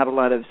 so she had a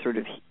lot of sort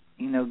of,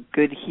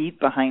 good heat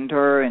behind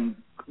her and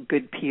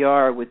good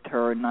PR with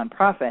her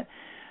nonprofit.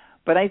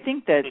 But I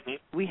think that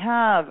we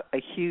have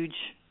a huge,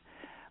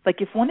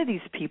 if one of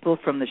these people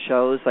from the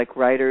shows, like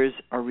writers,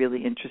 are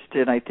really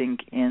interested, I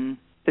think, in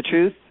the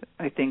truth,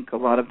 I think a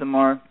lot of them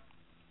are,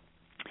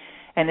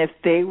 and if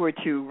they were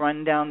to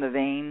run down the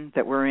vein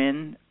that we're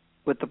in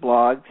with the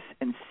blogs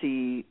and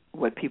see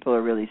what people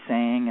are really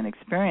saying and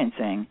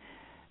experiencing,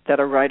 that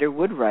a writer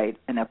would write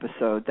an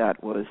episode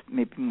that was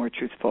maybe more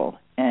truthful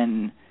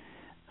and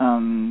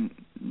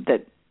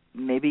that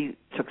maybe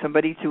took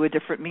somebody to a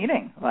different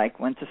meeting, like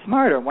went to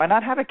Smarter. Why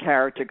not have a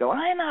character go,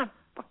 I'm not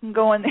fucking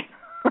going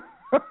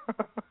there?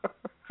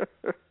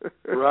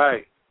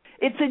 Right.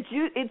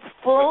 It's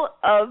full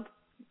of,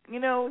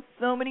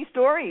 so many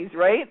stories,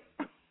 right?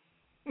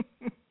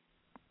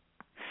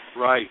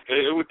 Right.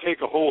 It would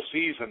take a whole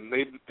season.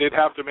 They'd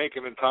have to make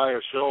an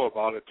entire show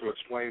about it to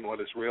explain what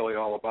it's really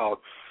all about.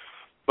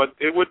 But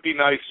it would be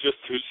nice just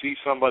to see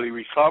somebody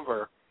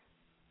recover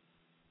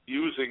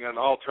using an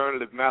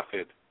alternative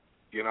method,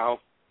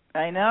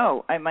 I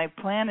know. My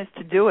plan is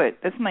to do it.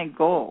 That's my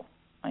goal.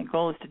 My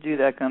goal is to do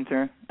that,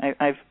 Gunther.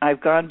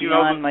 I've gone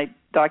beyond my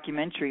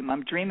documentary.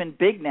 I'm dreaming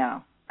big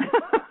now.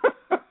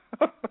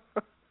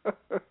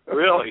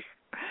 Really?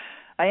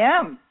 I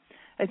am.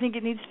 I think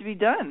it needs to be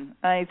done.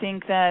 I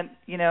think that,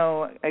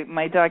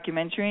 my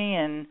documentary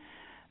and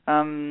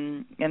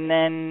then,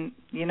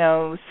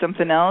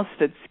 something else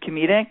that's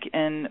comedic,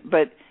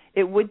 but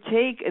it would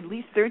take at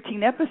least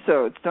 13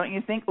 episodes, don't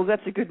you think? Well,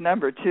 that's a good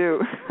number, too.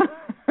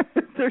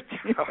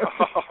 13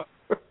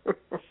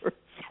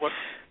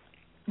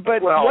 But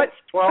 12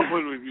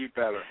 would be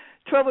better.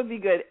 12 would be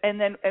good.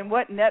 And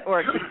what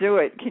network would do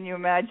it? Can you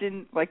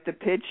imagine, the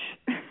pitch?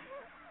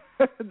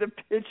 The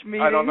pitch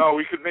meeting? I don't know.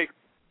 We could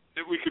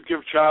give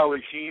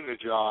Charlie Sheen a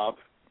job.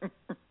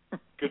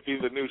 Could be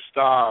the new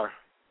star.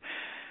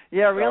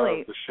 Yeah,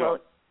 really. The show.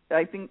 Well,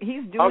 I think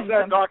he's doing. How's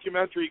that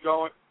documentary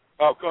going?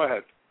 Oh, go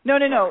ahead. No.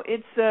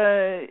 It's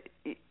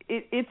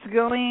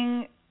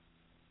going.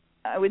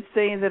 I would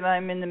say that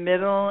I'm in the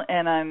middle,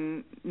 and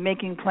I'm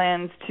making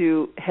plans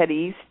to head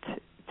east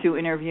to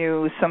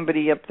interview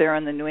somebody up there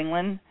in the New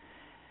England.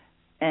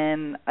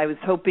 And I was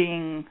hope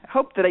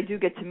that I do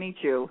get to meet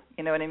you.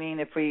 You know what I mean?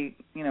 If we,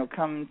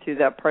 come to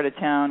that part of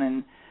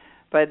town,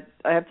 but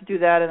I have to do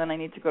that, and then I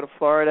need to go to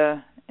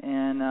Florida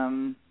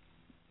and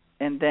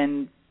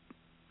then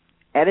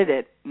edit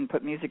it and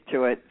put music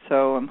to it.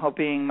 So I'm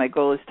hoping, my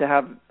goal is to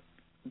have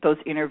those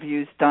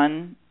interviews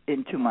done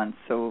in 2 months.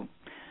 So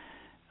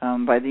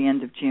by the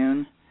end of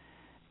June,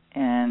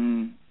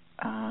 and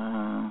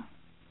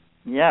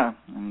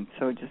and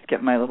so just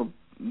get my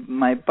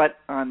butt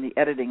on the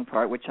editing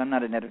part, which I'm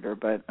not an editor,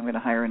 but I'm going to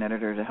hire an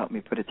editor to help me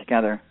put it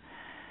together.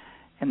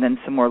 And then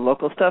some more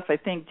local stuff, I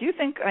think. Do you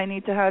think I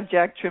need to have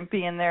Jack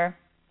Trimpey in there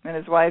and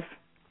his wife?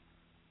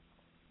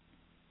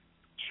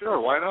 Sure,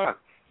 why not?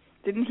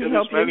 Didn't he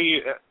help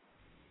you?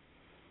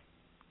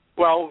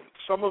 Well,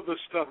 some of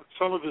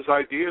his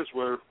ideas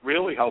were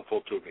really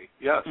helpful to me,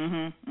 yes.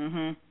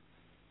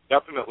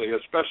 Definitely,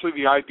 especially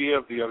the idea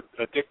of the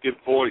addictive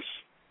voice,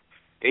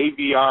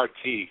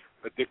 AVRT,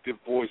 addictive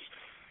voice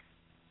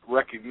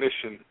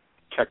recognition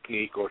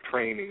technique or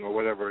training or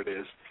whatever it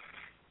is.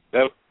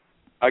 That,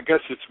 I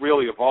guess it's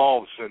really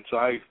evolved since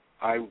I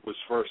was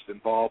first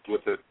involved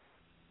with it.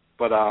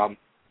 But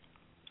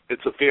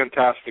it's a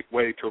fantastic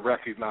way to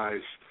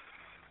recognize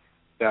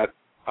that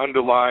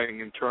underlying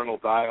internal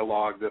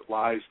dialogue that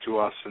lies to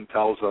us and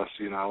tells us,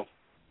 I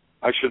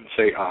shouldn't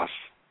say us.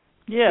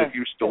 Yeah. It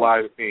used to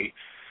lie to me,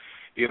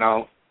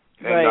 and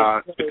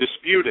right. To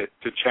dispute it,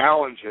 to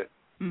challenge it.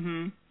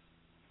 Mm-hmm.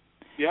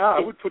 Yeah, I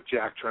would put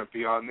Jack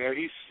Trimpey on there.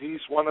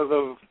 He's one of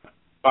the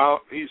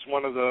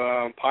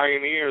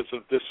pioneers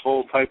of this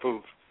whole type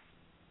of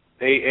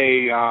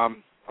AA,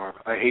 or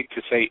I hate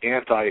to say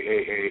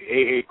anti-AA,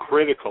 AA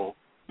critical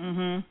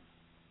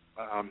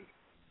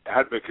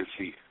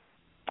advocacy.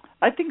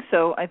 I think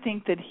so. I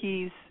think that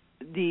he's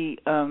the.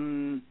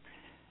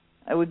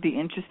 It would be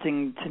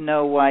interesting to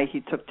know why he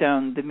took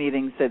down the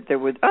meetings that there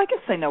would. I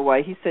guess I know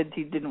why. He said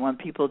he didn't want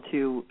people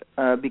to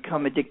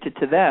become addicted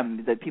to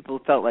them. That people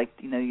felt like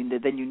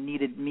then you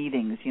needed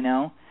meetings. He's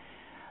not.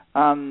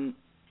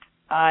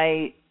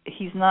 I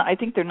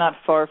think they're not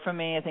far from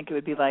me. I think it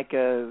would be like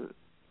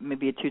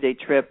maybe a 2-day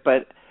trip.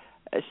 But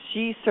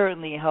she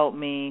certainly helped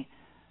me.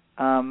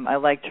 I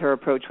liked her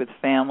approach with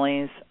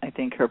families. I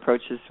think her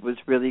approach was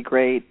really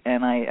great,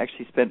 and I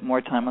actually spent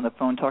more time on the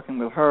phone talking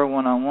with her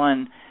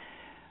one-on-one.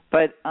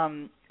 But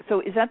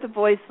so is that the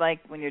voice like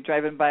when you're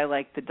driving by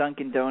like the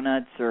Dunkin'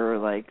 Donuts or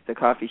like the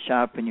coffee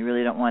shop and you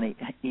really don't want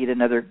to eat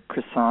another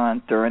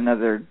croissant or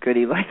another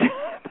goodie like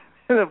that?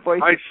 The voice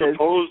I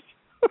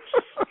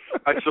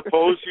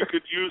suppose you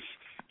could use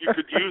You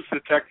could use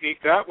the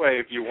technique that way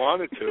if you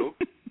wanted to.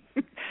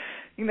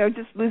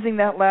 Just losing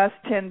that last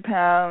 10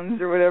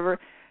 pounds or whatever.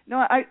 No,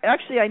 I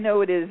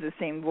know it is the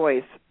same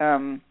voice.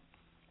 One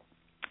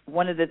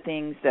of the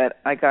things that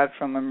I got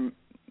from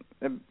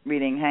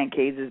reading Hank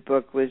Hayes'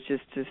 book was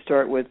just to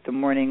start with the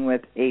morning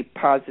with a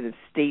positive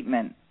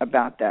statement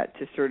about that,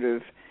 to sort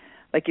of,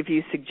 like if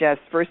you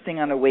suggest first thing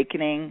on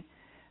awakening,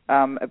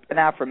 an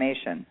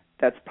affirmation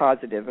that's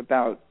positive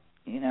about,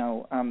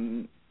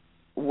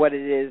 what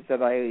it is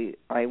that I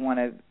want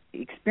to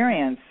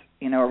experience,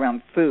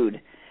 around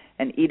food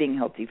and eating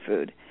healthy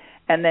food.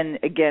 And then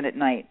again at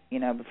night,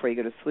 before you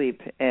go to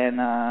sleep.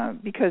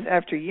 And because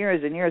after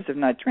years and years of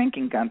not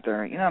drinking,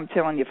 Gunther, I'm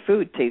telling you,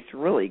 food tastes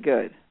really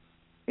good.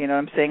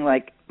 I'm saying,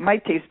 like, my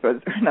taste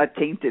buds are not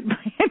tainted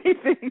by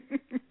anything.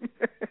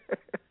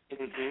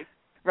 Mm-hmm.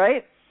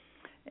 Right?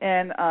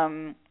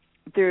 And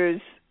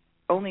there's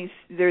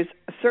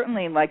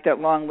certainly, like, that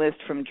long list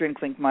from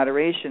Drink Link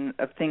Moderation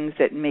of things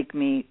that make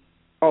me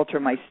alter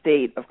my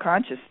state of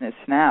consciousness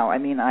now. I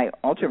mean, I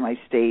alter my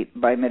state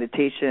by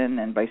meditation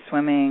and by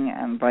swimming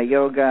and by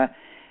yoga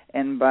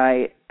and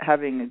by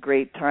having a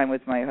great time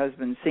with my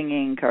husband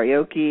singing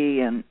karaoke,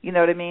 and you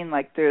know what I mean?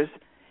 Like, there's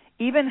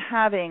even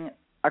having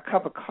a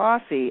cup of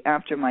coffee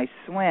after my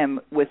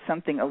swim with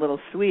something a little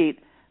sweet,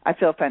 I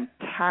feel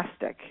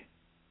fantastic.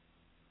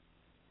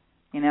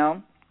 I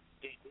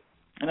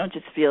don't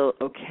just feel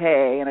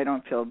okay and I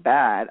don't feel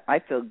bad. I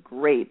feel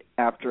great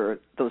after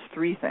those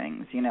three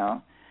things,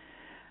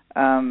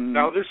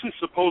 Now, this is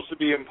supposed to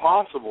be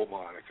impossible,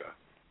 Monica.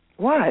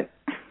 What?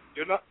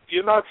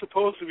 You're not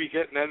supposed to be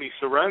getting any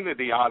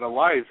serenity out of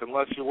life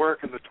unless you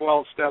work in the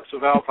 12 steps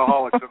of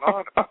Alcoholics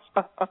Anonymous.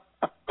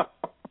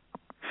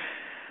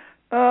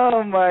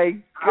 Oh, my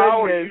goodness.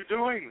 How are you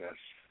doing this?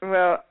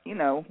 Well,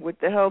 with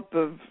the help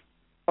of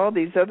all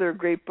these other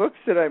great books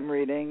that I'm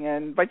reading,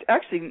 and by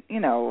actually,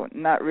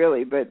 not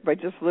really, but by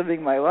just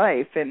living my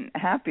life and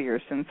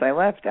happier since I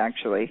left,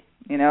 actually,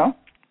 Mm-hmm.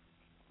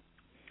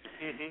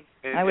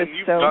 And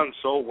you've done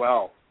so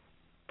well.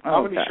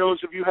 How many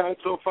shows have you had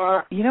so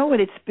far? You know what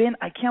it's been?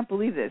 I can't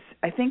believe this.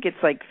 I think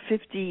it's like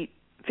 53,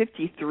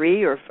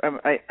 or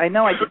I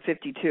know I did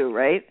 52,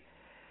 right?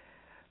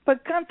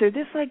 But Gunther,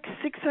 there's like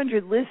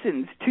 600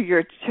 listens to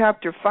your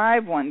Chapter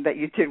 5 one that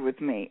you did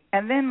with me.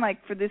 And then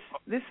like for this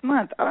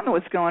month, I don't know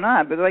what's going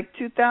on, but like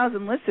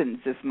 2,000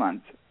 listens this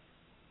month.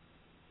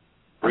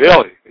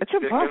 Really? It's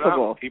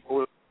impossible.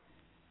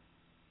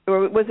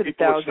 Or was it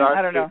 1,000?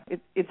 I don't know.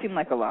 It seemed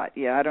like a lot.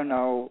 Yeah, I don't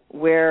know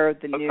where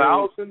the new...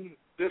 1,000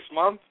 this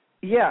month?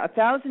 Yeah,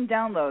 1,000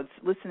 downloads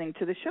listening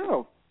to the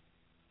show.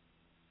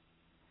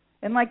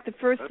 And like the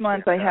first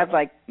month I had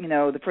like,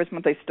 the first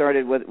month I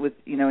started with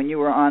and you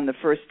were on the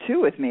first two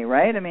with me,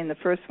 right? I mean, the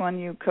first one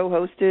you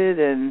co-hosted,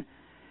 and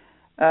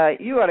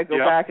you ought to go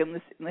back and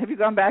listen. Have you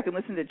gone back and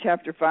listened to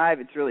Chapter 5?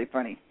 It's really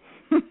funny.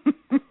 It's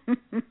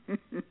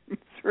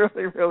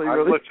really, really, I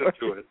really listened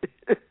to it.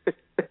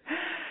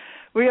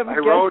 I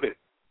wrote it.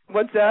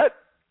 What's that?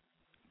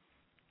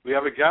 We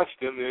have a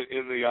guest in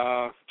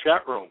the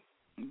chat room.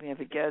 We have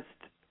a guest.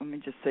 Let me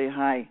just say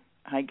hi.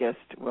 Hi, guest.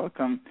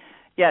 Welcome.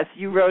 Yes,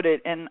 you wrote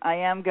it, and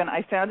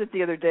I found it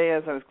the other day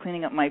as I was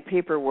cleaning up my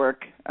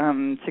paperwork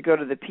to go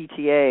to the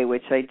PTA,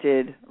 which I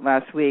did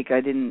last week.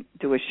 I didn't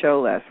do a show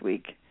last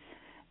week.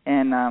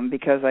 And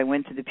because I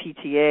went to the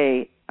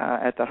PTA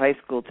at the high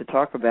school to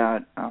talk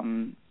about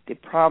the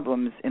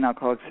problems in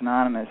Alcoholics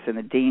Anonymous and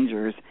the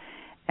dangers,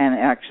 and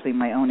actually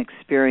my own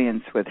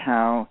experience with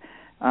how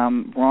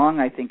wrong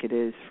I think it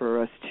is for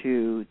us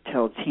to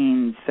tell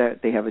teens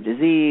that they have a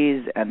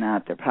disease and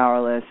that they're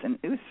powerless. And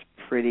it was a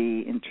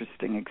pretty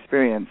interesting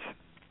experience.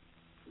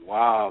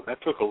 Wow,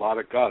 that took a lot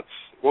of guts.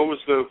 What was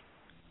the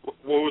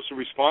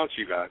response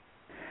you got?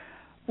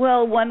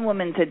 Well, one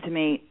woman said to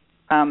me,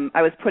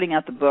 I was putting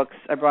out the books.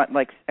 I brought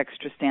like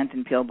extra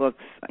Stanton Peele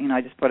books.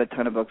 I just bought a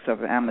ton of books off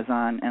of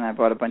Amazon, and I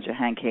bought a bunch of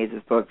Hank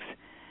Hayes' books.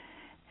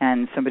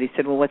 And somebody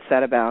said, well, what's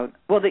that about?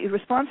 Well, the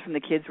response from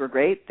the kids were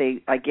great.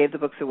 I gave the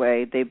books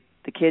away. The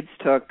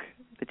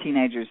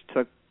teenagers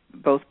took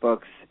both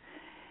books.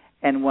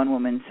 And one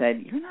woman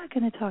said, you're not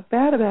going to talk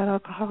bad about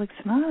Alcoholics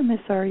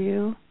Anonymous, are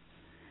you?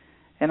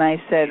 And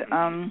I said,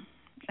 I'm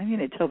going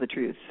to tell the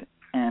truth.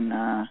 And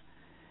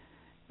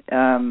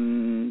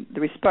the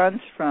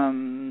response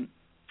from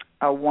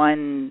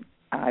one,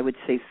 I would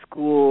say,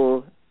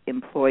 school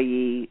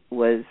employee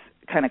was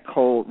kind of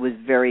cold, was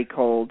very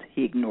cold.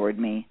 He ignored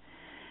me.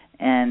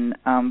 And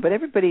but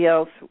everybody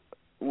else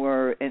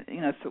were,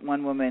 so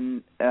one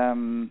woman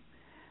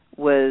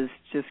was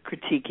just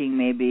critiquing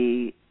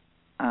maybe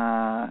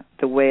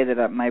the way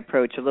that my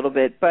approach a little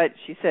bit. But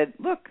she said,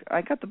 look,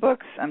 I got the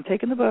books. I'm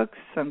taking the books.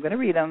 So I'm going to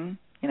read them,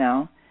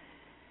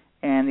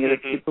 And the other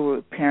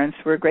parents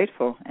were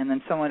grateful. And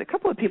then a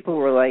couple of people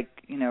were like,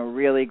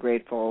 really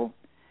grateful.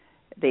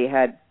 They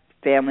had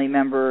family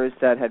members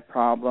that had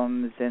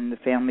problems, and the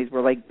families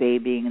were like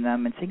babying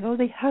them and saying, oh,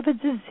 they have a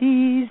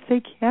disease,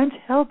 they can't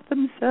help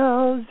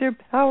themselves, they're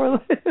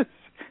powerless.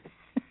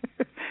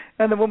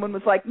 And the woman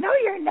was like, no,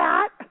 you're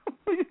not.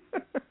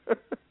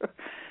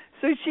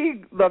 So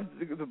she loved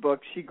the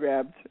book. She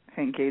grabbed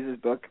Hank Hayes'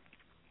 book.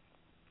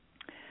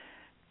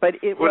 But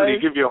it What, did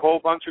he give you a whole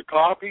bunch of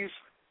copies?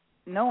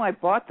 No, I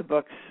bought the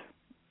books.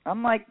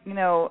 I'm like,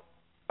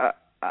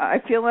 I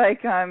feel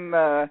like I'm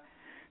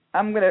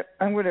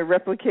gonna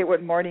replicate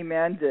what Marty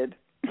Mann did.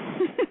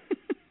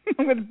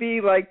 I'm gonna be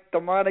like the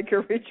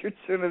Monica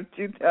Richardson of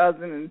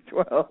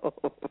 2012.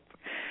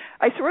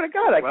 I swear to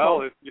God,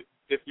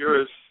 if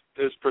you're as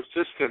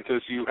persistent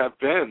as you have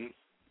been,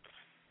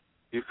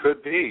 you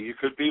could be. You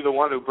could be the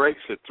one who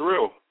breaks it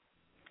through.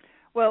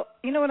 Well,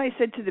 you know what I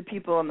said to the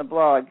people on the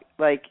blog?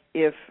 Like,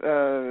 if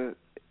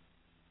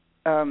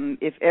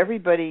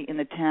everybody in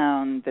the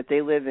town that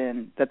they live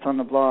in that's on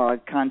the blog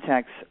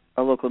contacts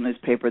a local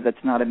newspaper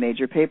that's not a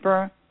major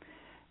paper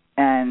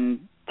and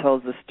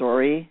tells the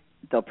story,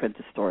 they'll print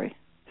the story.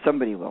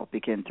 Somebody will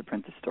begin to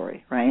print the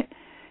story, right?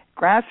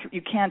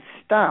 You can't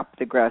stop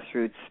the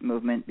grassroots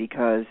movement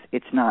because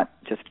it's not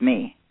just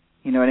me.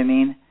 You know what I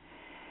mean?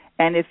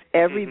 And if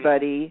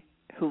everybody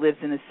who lives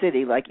in a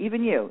city, like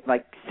even you,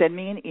 like send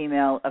me an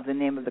email of the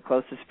name of the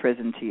closest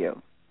prison to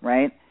you,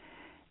 right?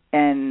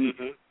 And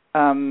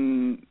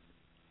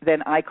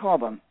then I call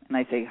them and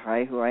I say,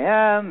 hi, who I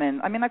am.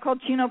 And I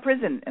called Chino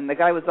Prison, and the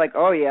guy was like,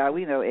 oh yeah,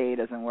 we know AA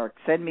doesn't work.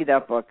 Send me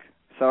that book.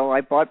 So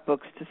I bought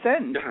books to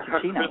send to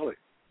Chino. Really?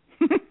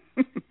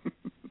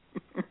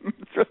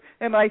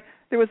 And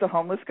there was a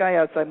homeless guy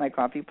outside my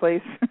coffee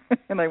place,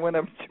 and I went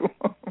up to him,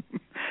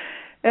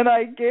 and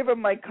I gave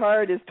him my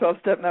card, his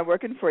 12-step not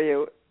working for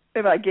you,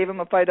 and I gave him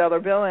a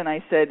 $5 bill, and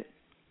I said,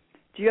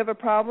 do you have a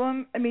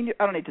problem? I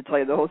don't need to tell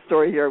you the whole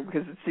story here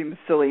because it seems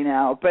silly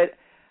now, but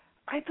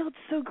I felt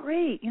so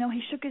great.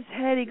 He shook his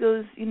head. He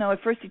goes,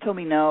 at first he told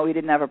me no, he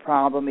didn't have a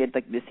problem. He had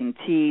missing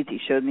teeth. He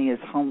showed me his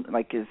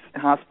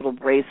hospital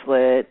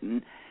bracelet,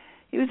 and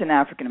he was an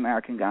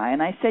African-American guy.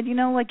 And I said, you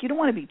don't want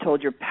to be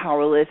told you're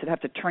powerless and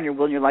have to turn your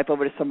will and your life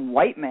over to some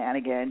white man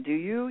again, do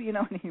you? And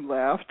he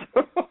laughed.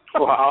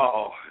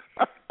 Wow.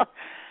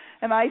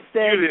 And I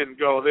said, you didn't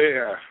go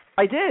there.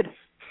 I did.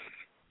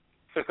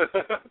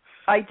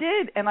 I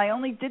did, and I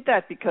only did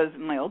that because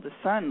my oldest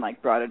son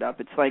brought it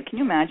up. It's like, can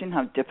you imagine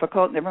how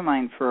difficult? Never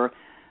mind for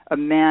a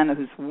man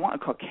who's a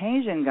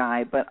Caucasian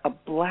guy, but a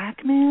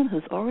black man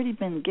who's already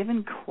been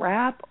given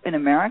crap in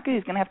America.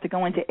 He's going to have to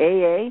go into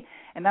AA,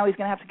 and now he's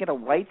going to have to get a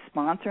white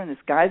sponsor, and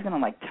this guy's going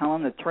to tell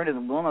him to turn his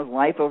will and his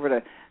life over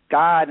to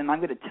God, and I'm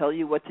going to tell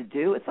you what to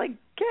do. It's like,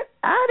 get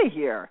out of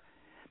here.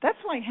 That's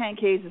why Hank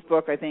Hayes'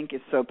 book, I think,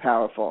 is so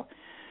powerful.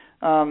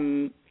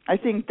 I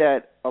think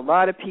that a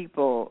lot of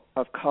people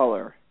of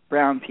color,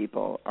 brown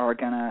people,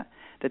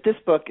 that this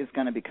book is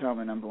going to become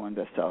a #1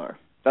 bestseller.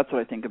 That's what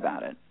I think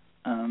about it.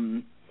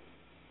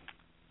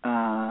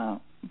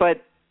 But,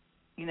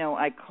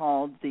 I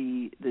called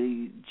the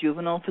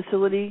juvenile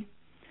facility,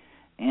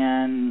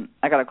 and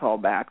I got a call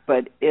back.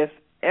 But if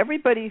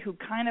everybody who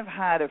kind of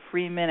had a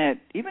free minute,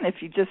 even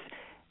if you just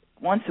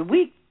once a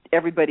week,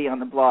 everybody on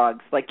the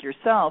blogs, like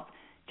yourself,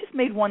 just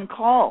made one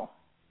call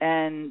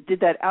and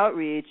did that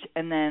outreach,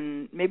 and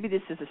then maybe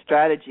this is a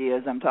strategy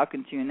as I'm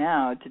talking to you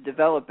now to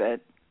develop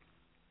it,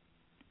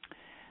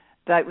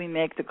 that we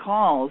make the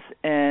calls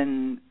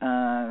and,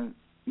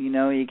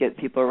 you get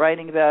people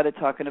writing about it,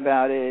 talking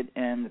about it,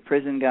 and the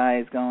prison guy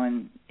is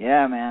going,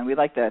 yeah, man, we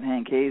like that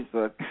Hank Hayes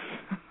book.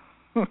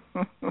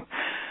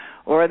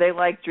 Or they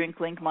like drink,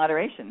 link,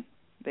 moderation.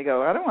 They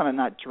go, I don't want to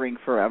not drink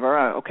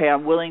forever. Okay,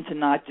 I'm willing to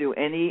not do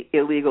any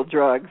illegal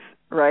drugs,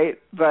 right?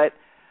 But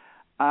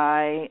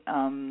I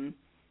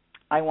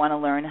want to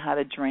learn how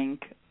to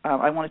drink.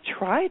 I want to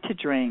try to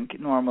drink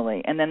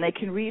normally. And then they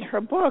can read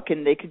her book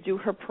and they could do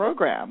her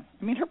program.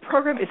 Her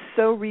program is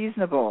so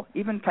reasonable,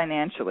 even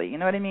financially. You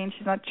know what I mean?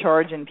 She's not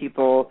charging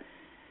people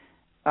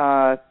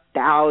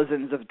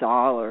thousands of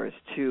dollars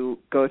to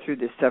go through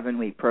this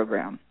 7-week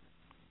program.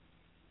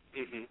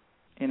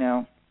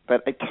 Mm-hmm.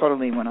 But I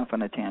totally went off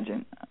on a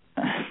tangent.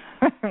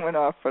 I went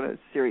off on a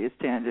serious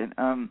tangent.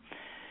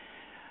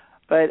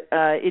 But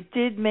it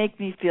did make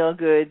me feel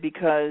good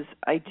because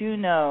I do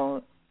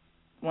know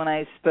when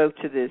I spoke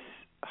to this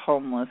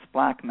homeless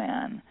black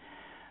man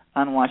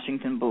on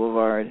Washington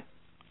Boulevard,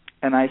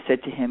 and I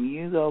said to him,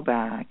 you go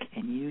back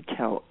and you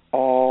tell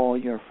all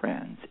your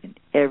friends and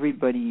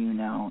everybody you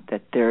know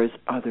that there's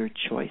other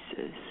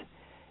choices,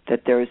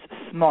 that there's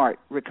SMART,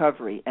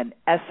 recovery, and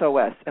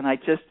SOS. And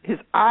his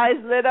eyes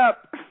lit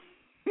up.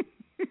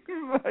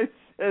 I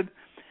said,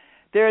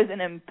 there is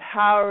an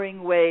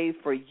empowering way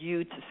for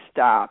you to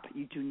stop.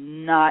 You do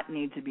not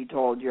need to be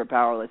told you're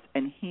powerless.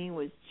 And he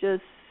was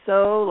just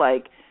so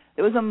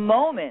there was a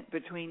moment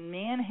between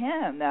me and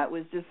him that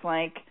was just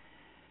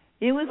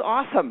it was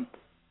awesome.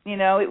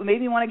 It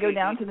made me want to go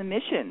down to the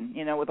mission,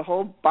 with a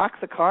whole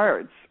box of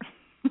cards.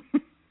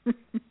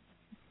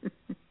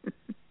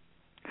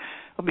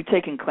 I'll be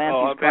taking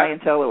Clancy's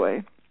clientele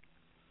away.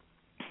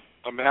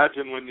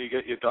 Imagine when you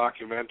get your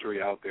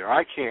documentary out there.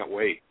 I can't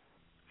wait.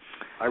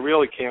 I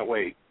really can't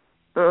wait.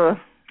 How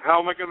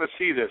am I going to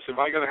see this? Am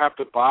I going to have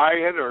to buy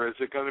it, or is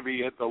it going to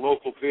be at the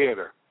local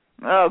theater?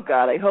 Oh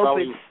God, I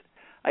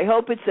I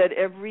hope it's at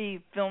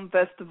every film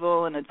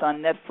festival and it's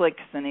on Netflix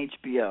and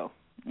HBO,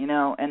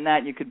 and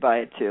that you could buy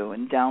it too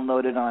and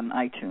download it on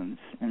iTunes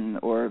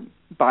or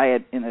buy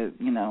it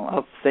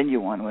I'll send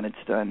you one when it's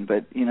done.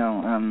 But,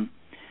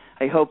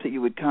 I hope that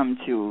you would come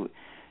to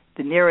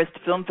the nearest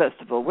film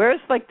festival. Where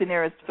is, the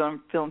nearest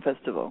film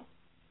festival?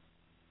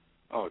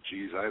 Oh,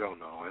 geez, I don't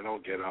know. I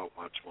don't get out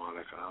much,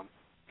 Monica.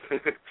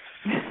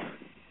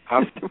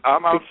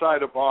 I'm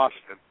outside of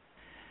Boston.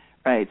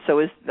 Right. So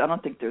I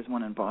don't think there's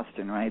one in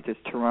Boston, right? There's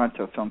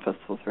Toronto Film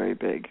Festival is very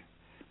big.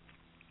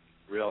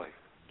 Really?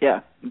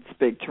 Yeah, it's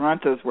big.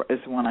 Toronto is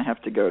one I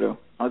have to go to.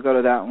 I'll go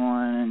to that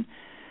one and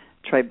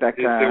Tribeca.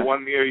 Is there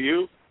one near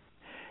you?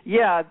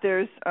 Yeah,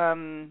 there's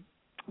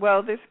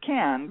there's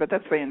Cannes, but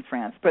that's way in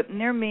France. But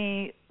near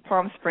me,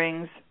 Palm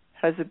Springs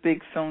has a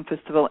big film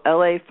festival.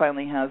 LA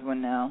finally has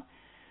one now.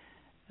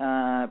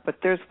 But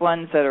there's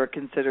ones that are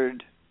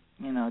considered,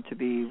 to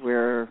be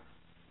where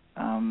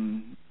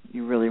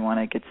you really want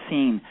to get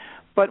seen.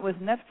 But with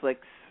Netflix,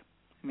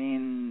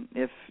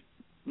 if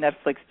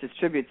Netflix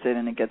distributes it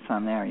and it gets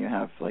on there, you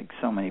have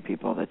so many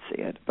people that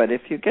see it. But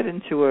if you get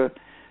into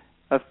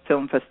a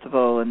film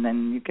festival and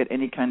then you get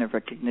any kind of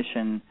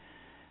recognition,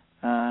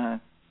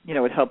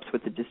 it helps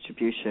with the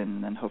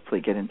distribution and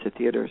hopefully get into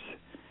theaters,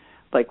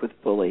 like with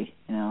Bully,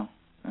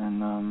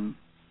 and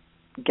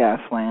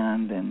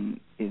Gasland and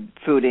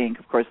Food Inc.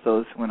 Of course,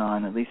 those went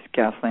on, at least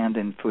Gasland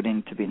and Food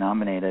Inc. to be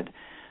nominated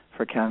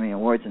for Academy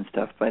Awards and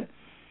stuff. But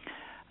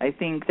I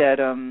think that,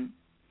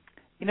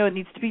 it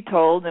needs to be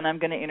told, and I'm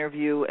going to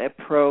interview a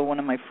pro, one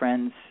of my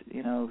friends,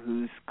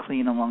 who's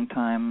clean a long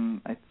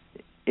time.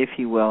 If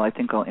he will, I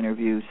think I'll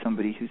interview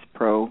somebody who's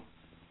program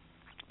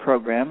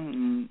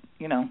and,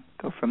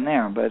 go from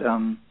there. But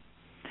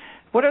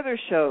what other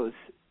shows,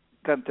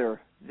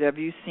 Gunther, have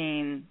you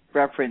seen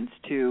reference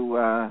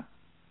to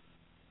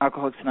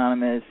Alcoholics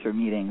Anonymous or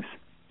meetings?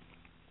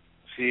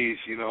 Geez,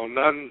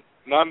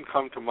 none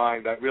come to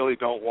mind. I really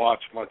don't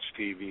watch much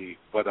TV,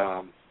 but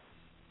I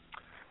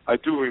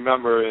do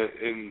remember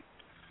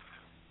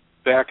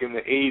back in the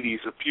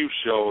 80s a few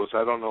shows.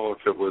 I don't know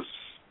if it was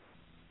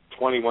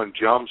 21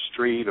 Jump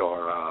Street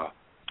or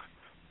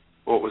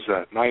what was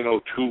that,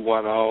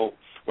 90210.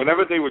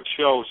 Whenever they would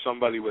show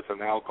somebody with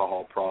an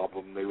alcohol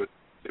problem, they would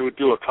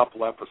do a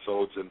couple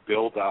episodes and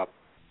build up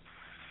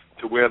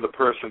to where the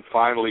person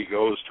finally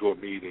goes to a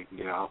meeting,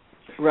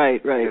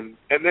 Right. And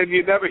then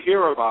you never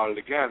hear about it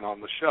again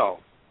on the show.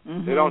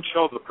 Mm-hmm. They don't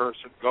show the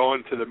person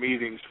going to the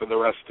meetings for the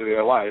rest of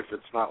their life.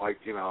 It's not like,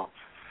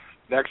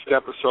 next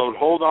episode,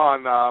 hold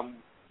on,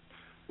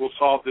 we'll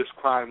solve this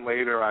crime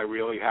later. I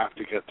really have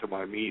to get to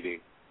my meeting.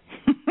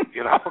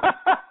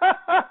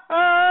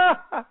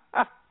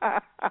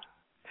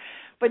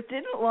 But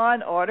didn't Law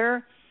and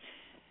Order,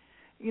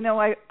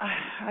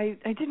 I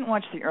didn't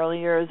watch the early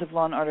years of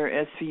Law and Order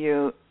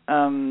SVU,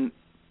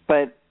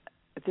 but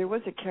there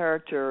was a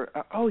character,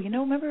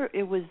 remember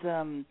it was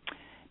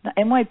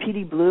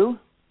NYPD Blue?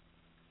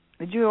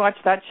 Did you watch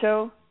that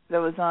show that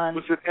was on?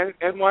 Was it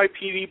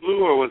NYPD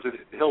Blue or was it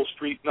Hill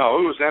Street? No,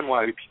 it was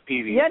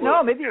NYPD Yeah, Blue.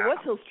 no, maybe it was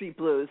Hill Street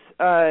Blues.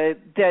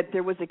 That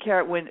there was a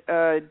character when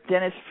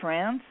Dennis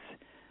Franz,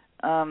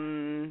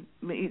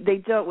 they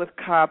dealt with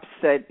cops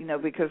that,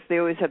 because they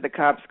always had the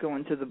cops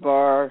going to the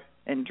bar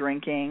and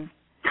drinking.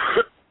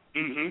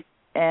 Mm-hmm.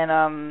 And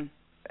I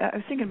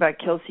was thinking about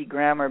Kelsey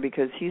Grammer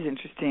because he's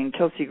interesting.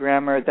 Kelsey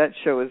Grammer, that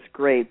show is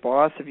great.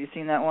 Boss, have you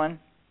seen that one?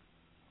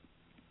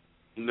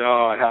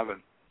 No, I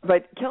haven't.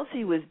 But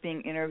Kelsey was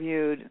being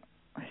interviewed.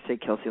 I say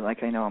Kelsey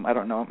like I know him. I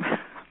don't know him.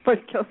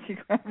 But Kelsey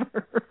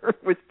Grammer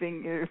was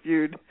being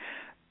interviewed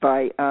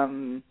by,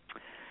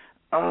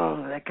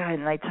 that guy,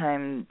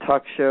 nighttime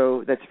talk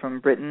show that's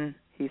from Britain.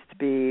 He used to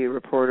be a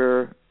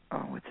reporter.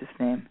 Oh, what's his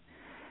name?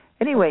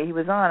 Anyway, he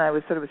was on. I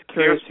was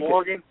curious. Piers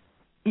Morgan?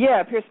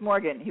 Yeah, Piers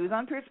Morgan. He was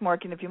on Piers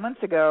Morgan a few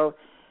months ago,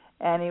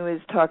 and he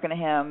was talking to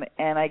him.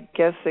 And I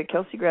guess that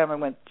Kelsey Grammer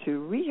went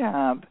to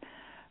rehab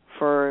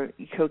for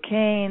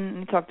cocaine, and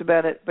he talked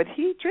about it. But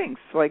he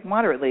drinks,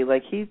 moderately.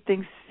 He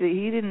thinks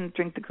he didn't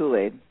drink the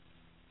Kool-Aid.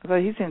 I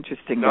thought he's an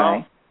interesting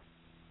guy.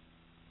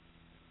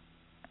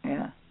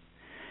 Yeah.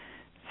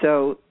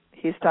 So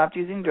he stopped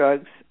using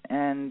drugs,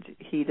 and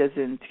he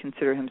doesn't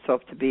consider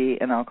himself to be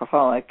an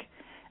alcoholic.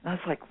 And I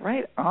was like,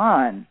 right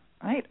on.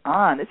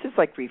 This is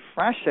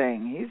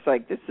refreshing. He's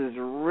like, this is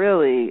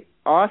really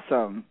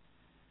awesome.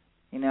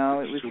 It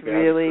was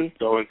really.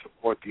 Go into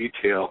more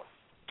detail.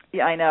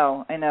 Yeah, I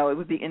know. It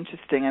would be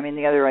interesting. I mean,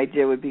 the other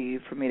idea would be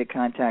for me to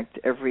contact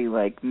every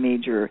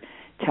major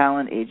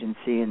talent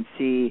agency and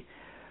see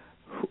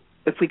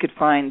if we could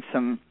find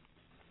some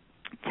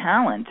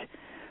talent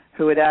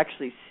who would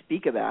actually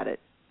speak about it.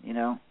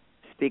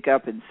 Speak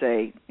up and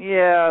say,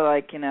 yeah,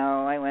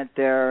 I went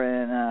there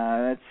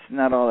and that's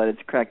not all that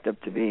it's cracked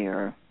up to be,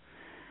 or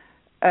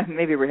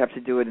maybe we have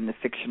to do it in the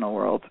fictional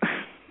world.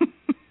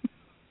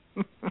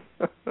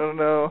 I don't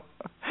know.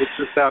 We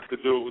just have to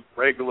do it with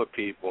regular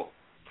people.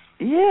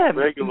 Yeah.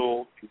 Regular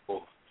old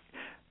people.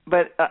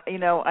 But,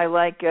 I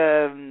like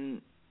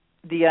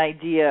the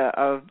idea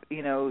of,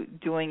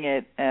 doing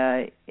it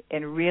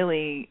and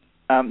really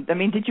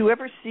Did you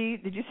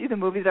see the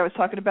movie that I was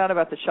talking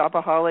about the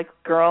shopaholic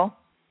girl?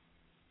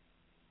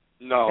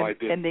 No, I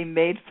didn't. And they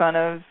made fun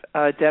of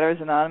Debtors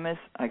Anonymous.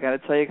 I got to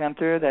tell you,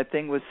 Gunther, that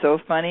thing was so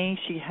funny.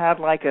 She had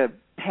like a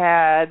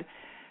pad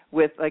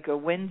with like a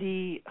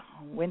Wendy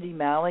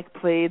Malick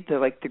played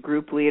the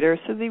group leader.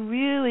 So they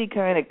really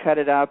kind of cut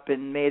it up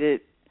and made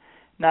it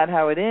not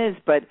how it is.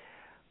 But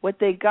what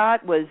they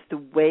got was the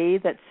way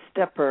that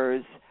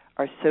steppers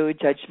are so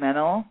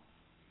judgmental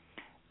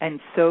and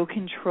so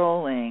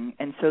controlling,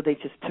 and so they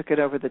just took it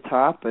over the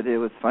top. But it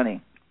was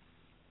funny.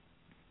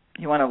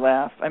 You want to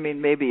laugh? I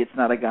mean, maybe it's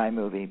not a guy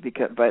movie,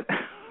 but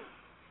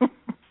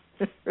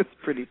it's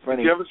pretty funny.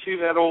 Did you ever see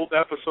that old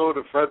episode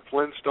of Fred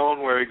Flintstone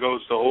where he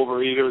goes to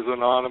Overeaters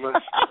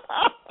Anonymous?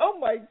 Oh,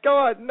 my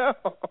God, no.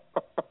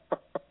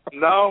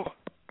 No?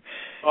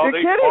 Oh, You're they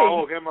kidding.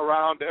 follow him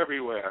around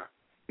everywhere.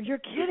 You're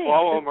kidding. They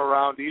follow him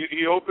around.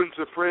 He opens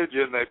the fridge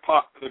and the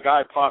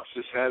guy pops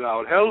his head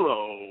out.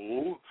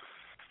 Hello.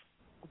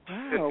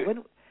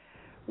 Wow.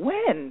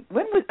 When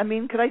was?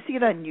 Could I see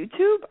it on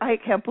YouTube? I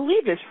can't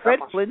believe this. Fred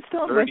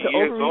Flintstone went to 30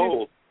 years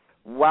old.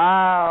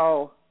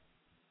 Wow.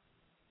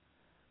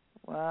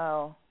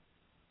 That's.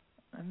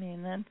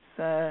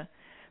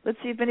 Let's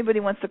see if anybody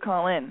wants to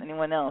call in.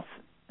 Anyone else?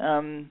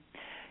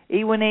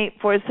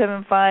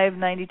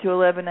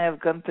 818-475-9211. I have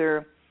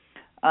Gunther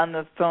on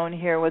the phone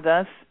here with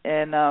us,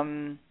 and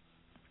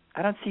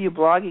I don't see you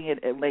blogging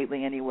it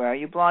lately anywhere. Are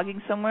you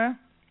blogging somewhere?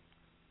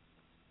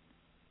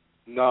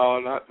 No,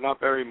 not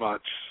very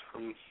much.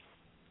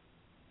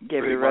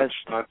 Give it a rest.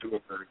 Not doing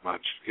very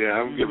much. Yeah,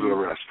 I'm giving it a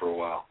rest for a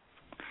while.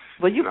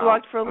 Well, you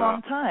blogged for a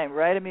long time,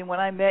 right? When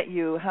I met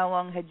you, how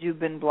long had you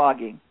been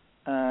blogging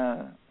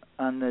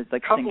on the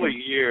couple of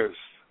years.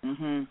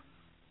 Mm-hmm.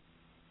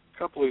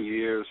 Couple of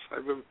years.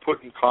 I've been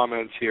putting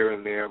comments here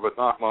and there, but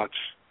not much.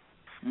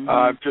 Mm-hmm.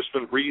 I've just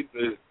been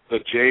reading the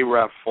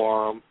JREF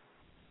forum.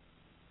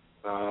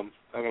 I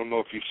don't know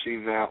if you've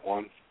seen that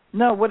one.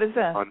 No, what is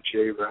that? On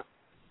JREF.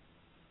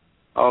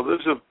 Oh,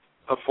 this is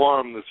a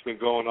forum that's been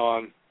going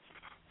on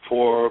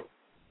for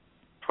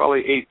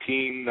probably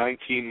 18,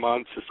 19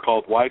 months. It's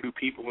called Why Do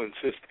People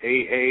Insist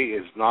AA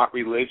is Not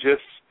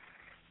Religious?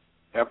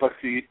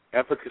 Efficacy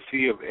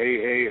of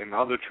AA and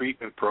Other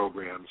Treatment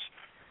Programs.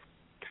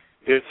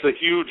 It's a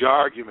huge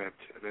argument,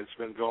 and it's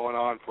been going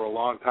on for a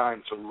long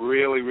time. Some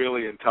really,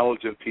 really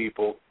intelligent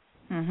people.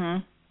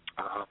 Mm-hmm.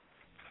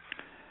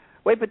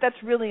 Wait, but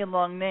that's really a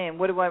long name.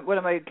 What am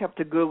I have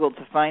to Google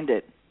to find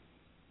it?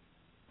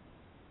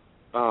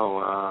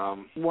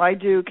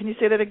 Can you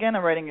say that again?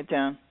 I'm writing it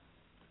down.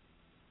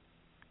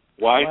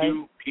 Why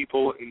do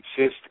people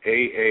insist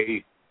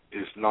AA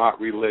is not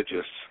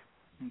religious?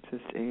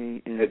 Insist AA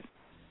is...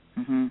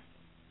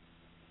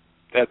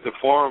 At the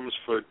forums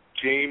for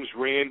James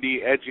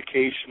Randi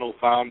Educational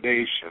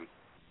Foundation.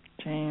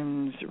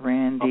 James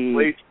Randi... A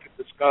place to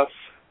discuss...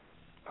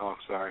 Oh,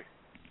 sorry.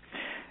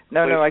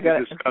 No, I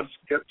got it. Discuss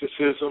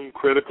skepticism,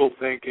 critical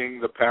thinking,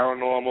 the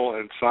paranormal,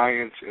 and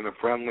science in a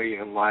friendly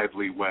and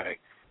lively way.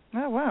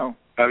 Oh, wow.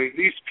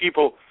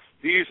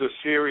 These are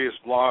serious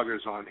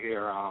bloggers on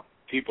here,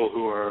 people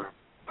who are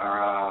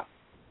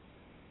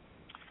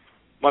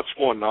much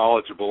more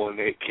knowledgeable and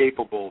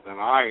capable than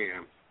I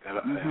am at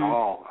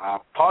all.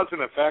 Cause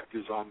and Effect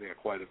is on there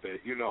quite a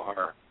bit. You know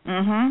her.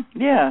 Mm-hmm.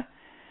 Yeah.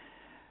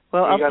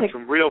 Well, I'll got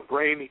some real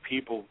brainy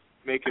people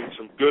making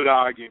some good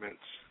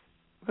arguments.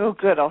 Oh,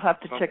 good. I'll have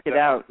to check it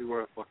out.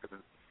 Worth looking at.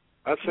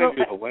 I'll send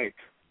you the link.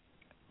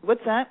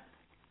 What's that?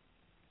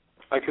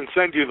 I can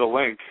send you the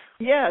link.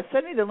 Yeah,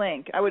 send me the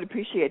link. I would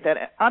appreciate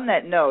that. On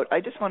that note,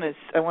 I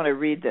want to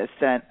read this,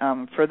 that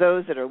for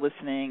those that are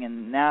listening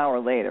and now or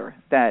later,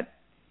 that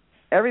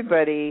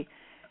everybody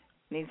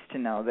needs to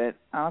know that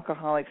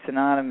Alcoholics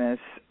Anonymous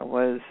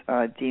was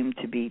deemed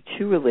to be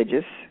too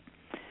religious.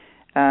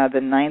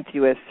 The 9th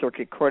U.S.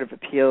 Circuit Court of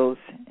Appeals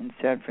in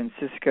San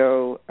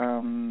Francisco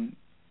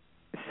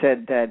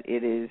said that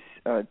it is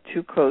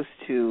too close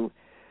to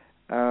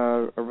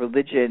a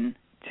religion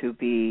to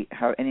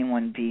have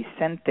anyone be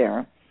sent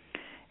there,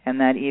 and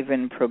that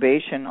even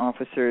probation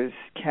officers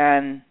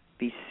can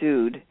be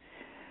sued.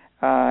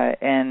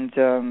 And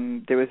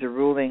there was a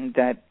ruling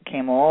that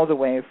came all the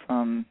way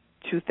from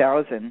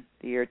 2000,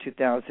 the year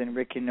 2000,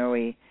 Rick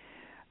Inouye,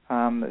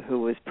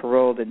 who was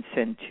paroled and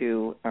sent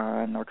to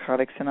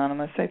Narcotics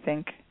Anonymous, I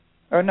think.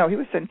 Or no, he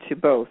was sent to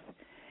both.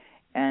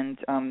 And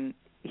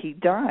he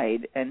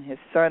died, and his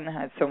son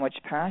had so much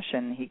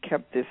passion, he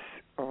kept this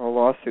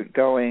lawsuit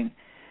going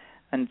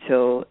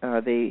until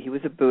he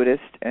was a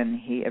Buddhist, and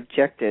he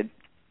objected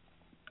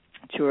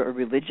to a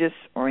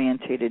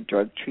religious-orientated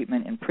drug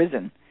treatment in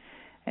prison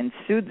and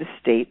sued the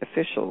state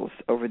officials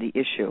over the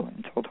issue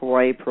and told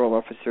Hawaii parole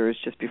officers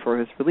just before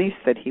his release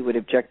that he would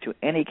object to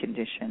any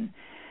condition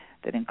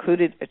that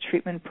included a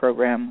treatment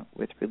program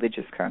with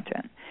religious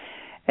content.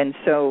 And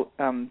so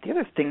the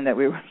other thing that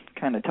we were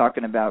kind of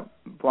talking about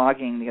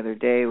blogging the other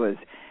day was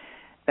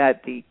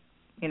that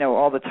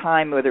all the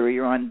time, whether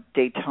you're on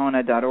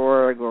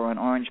Daytona.org or on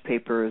Orange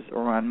Papers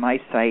or on my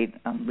site,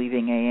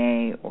 Leaving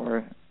AA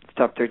or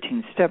Stop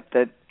 13 Step,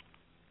 that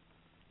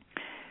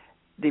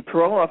the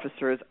parole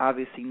officers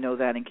obviously know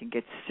that and can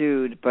get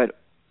sued, but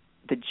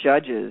the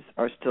judges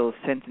are still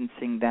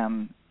sentencing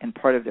them in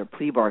part of their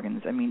plea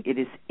bargains. I mean, it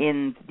is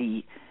in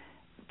the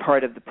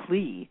part of the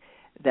plea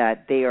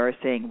that they are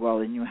saying, well,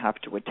 then you have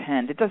to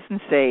attend. It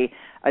doesn't say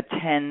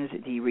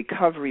attend the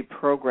recovery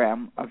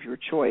program of your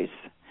choice.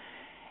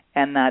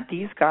 And that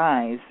these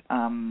guys,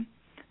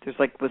 there's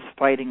like was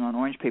fighting on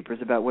orange papers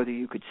about whether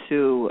you could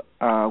sue,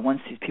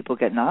 once these people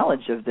get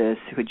knowledge of this,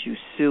 could you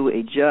sue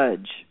a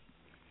judge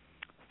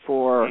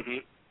for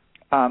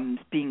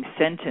being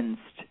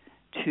sentenced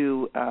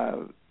to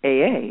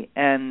AA?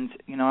 And,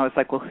 you know, I was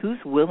like, well, who's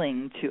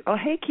willing to, oh,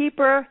 hey,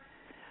 Keeper,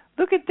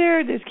 look at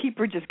there, this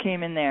Keeper just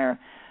came in there.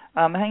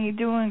 How you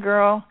doing,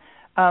 girl?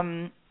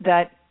 I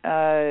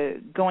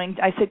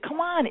said, come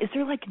on, is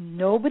there like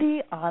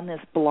nobody on this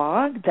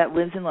blog that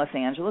lives in Los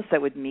Angeles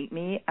that would meet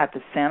me at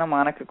the Santa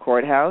Monica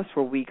courthouse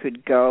where we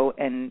could go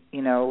and,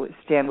 you know,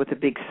 stand with a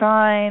big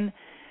sign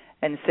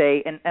and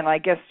say, and I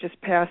guess just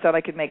pass out,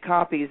 I could make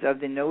copies of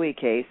the Noe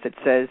case that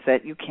says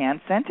that you can't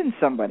sentence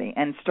somebody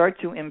and start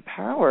to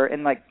empower,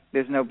 and like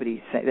there's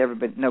nobody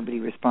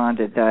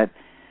responded that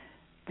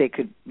they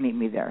could meet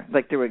me there.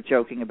 Like they were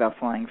joking about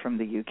flying from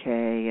the UK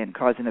and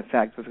cause and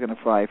effect was going to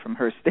fly from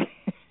her state.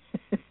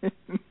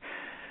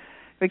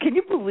 But can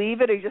you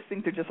believe it? I just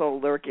think they're just all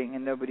lurking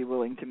and nobody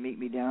willing to meet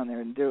me down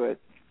there and do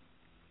it.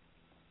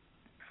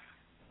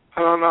 I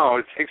don't know.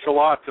 It takes a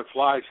lot to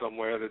fly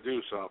somewhere to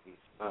do something.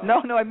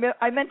 No,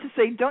 I meant to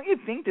say, don't you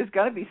think there's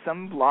got to be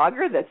some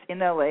blogger that's in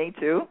LA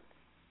too?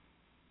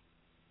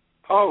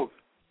 Oh,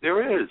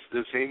 there is.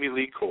 There's Amy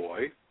Lee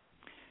Coy.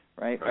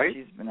 Right?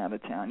 She's been out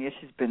of town. Yeah,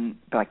 she's been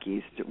back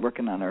east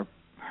working on her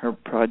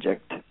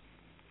project.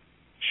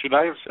 Should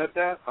I have said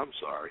that? I'm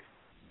sorry.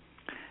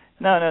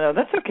 No,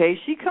 that's okay.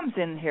 She comes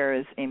in here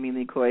as Amy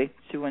Lee Coy.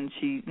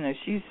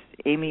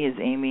 Amy is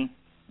Amy,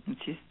 and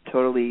she's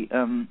totally.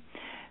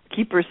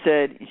 Keeper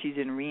said she's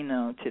in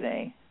Reno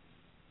today.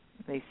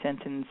 They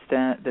sentenced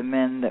the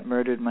men that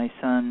murdered my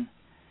son.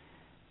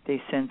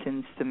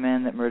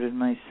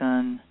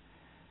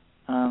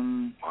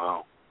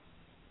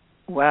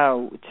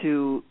 Wow.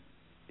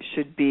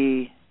 Should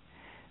be.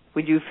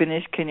 Would you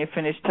finish? Can you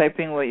finish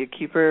typing what you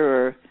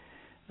Keeper or?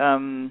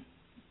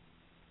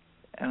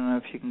 I don't know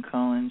if you can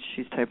call in.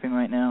 She's typing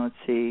right now. Let's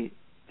see.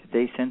 Did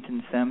they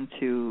sentence them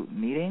to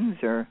meetings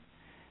or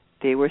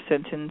they were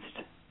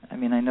sentenced? I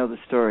mean, I know the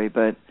story,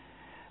 but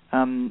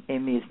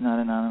Amy is not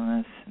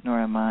anonymous, nor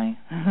am I.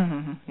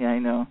 Yeah, I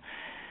know.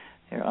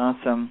 They're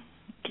awesome.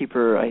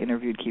 Keeper, I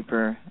interviewed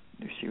Keeper.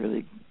 She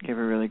really gave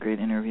a really great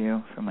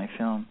interview for my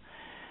film.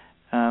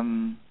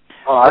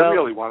 I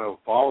really want to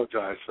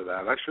apologize for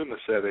that. I shouldn't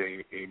have said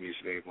Amy's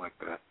name like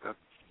that.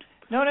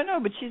 No,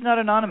 but she's not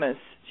anonymous.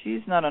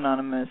 She's not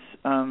anonymous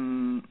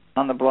on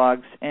the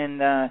blogs.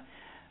 And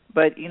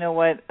but you know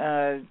what?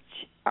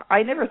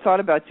 I never thought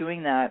about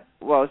doing that.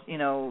 Well, you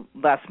know,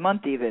 last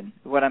month even,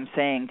 what I'm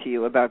saying to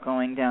you about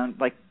going down,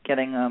 like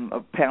getting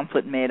a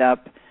pamphlet made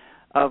up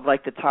of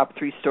like the top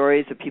 3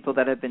 stories of people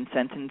that have been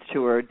sentenced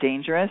who are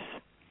dangerous.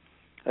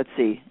 Let's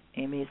see.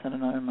 Amy is not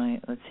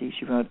anonymous. Let's see.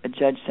 She wrote, a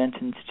judge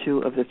sentenced 2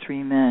 of the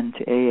 3 men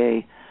to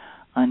AA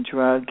on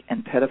drug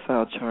and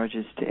pedophile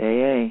charges to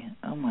AA.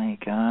 Oh, my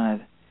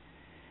God.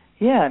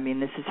 Yeah, I mean,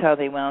 this is how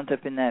they wound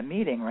up in that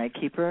meeting, right,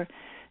 Keeper?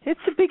 It's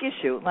a big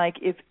issue. Like,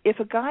 if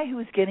a guy who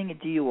is getting a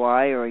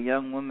DUI or a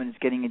young woman who's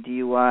getting a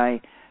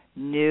DUI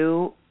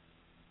knew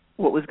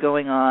what was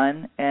going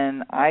on,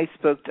 and I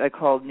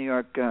called New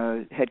York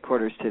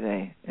headquarters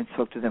today and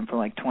spoke to them for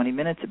like 20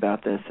 minutes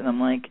about this, and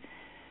I'm like,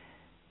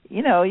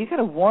 you know, you got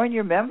to warn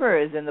your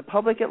members and the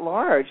public at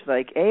large.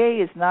 Like,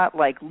 AA is not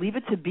like leave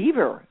it to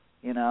Beaver,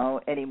 you know,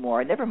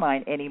 anymore. Never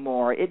mind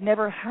anymore. It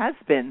never has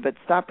been, but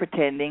stop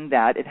pretending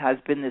that it has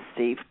been this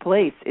safe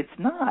place. It's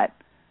not.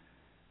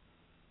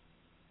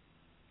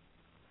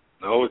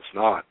 No, it's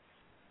not.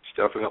 It's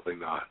definitely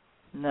not.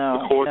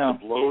 No. The courts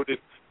have loaded.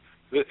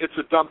 It's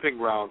a dumping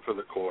ground for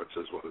the courts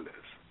is what it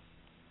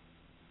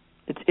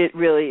is. It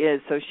really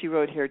is. So she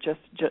wrote here, just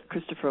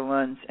Christopher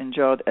Luntz and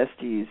Gerald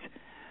Estes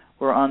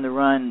were on the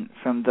run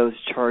from those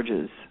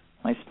charges.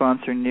 My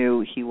sponsor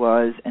knew he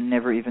was and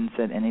never even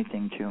said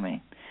anything to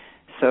me.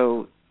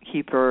 So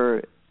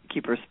Keeper's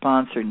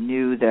sponsor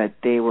knew that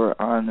they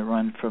were on the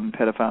run from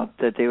pedophiles,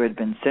 that they had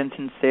been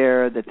sentenced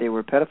there, that they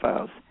were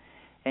pedophiles,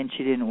 and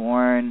she didn't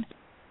warn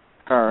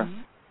her.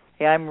 Mm-hmm.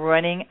 Hey, I'm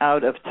running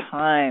out of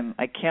time.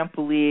 I can't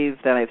believe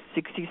that I have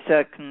 60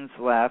 seconds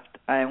left.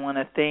 I want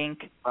to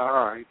thank... All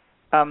right.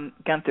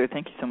 Gunther,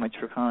 thank you so much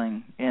for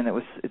calling. And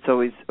it's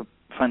always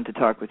fun to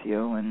talk with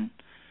you and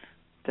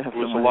to have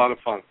someone. It was a lot of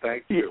fun.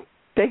 Thank you.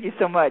 Thank you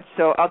so much.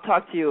 So I'll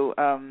talk to you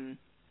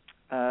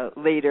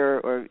later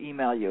or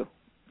email you.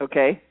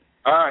 Okay?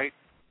 All right.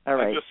 All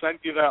right. I just sent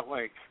you that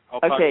link.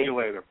 I'll talk to you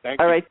later. Thank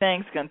you. All right.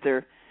 Thanks,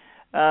 Gunther.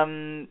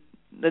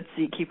 Let's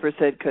see. Keeper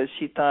said because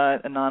she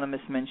thought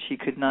anonymous meant she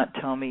could not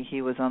tell me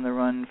he was on the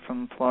run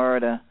from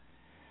Florida.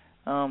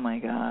 Oh, my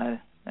God.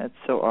 That's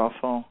so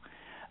awful.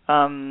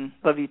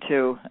 Love you,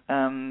 too.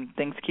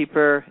 Thanks,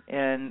 Keeper.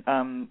 And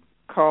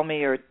call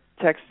me or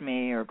text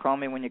me or call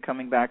me when you're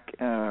coming back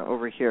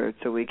over here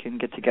so we can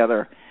get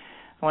together.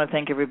 I want to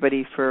thank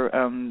everybody for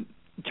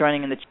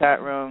joining in the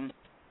chat room.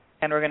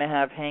 And we're going to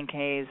have Hank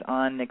Hayes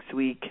on next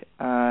week,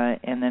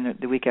 and then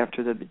the week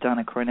after the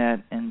Donna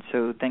Cornett. And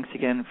so thanks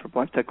again for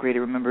Blog Talk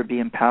Radio. Remember, be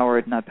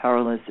empowered, not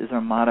powerless, is our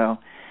motto.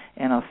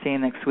 And I'll see you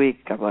next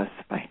week. God bless.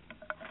 Bye.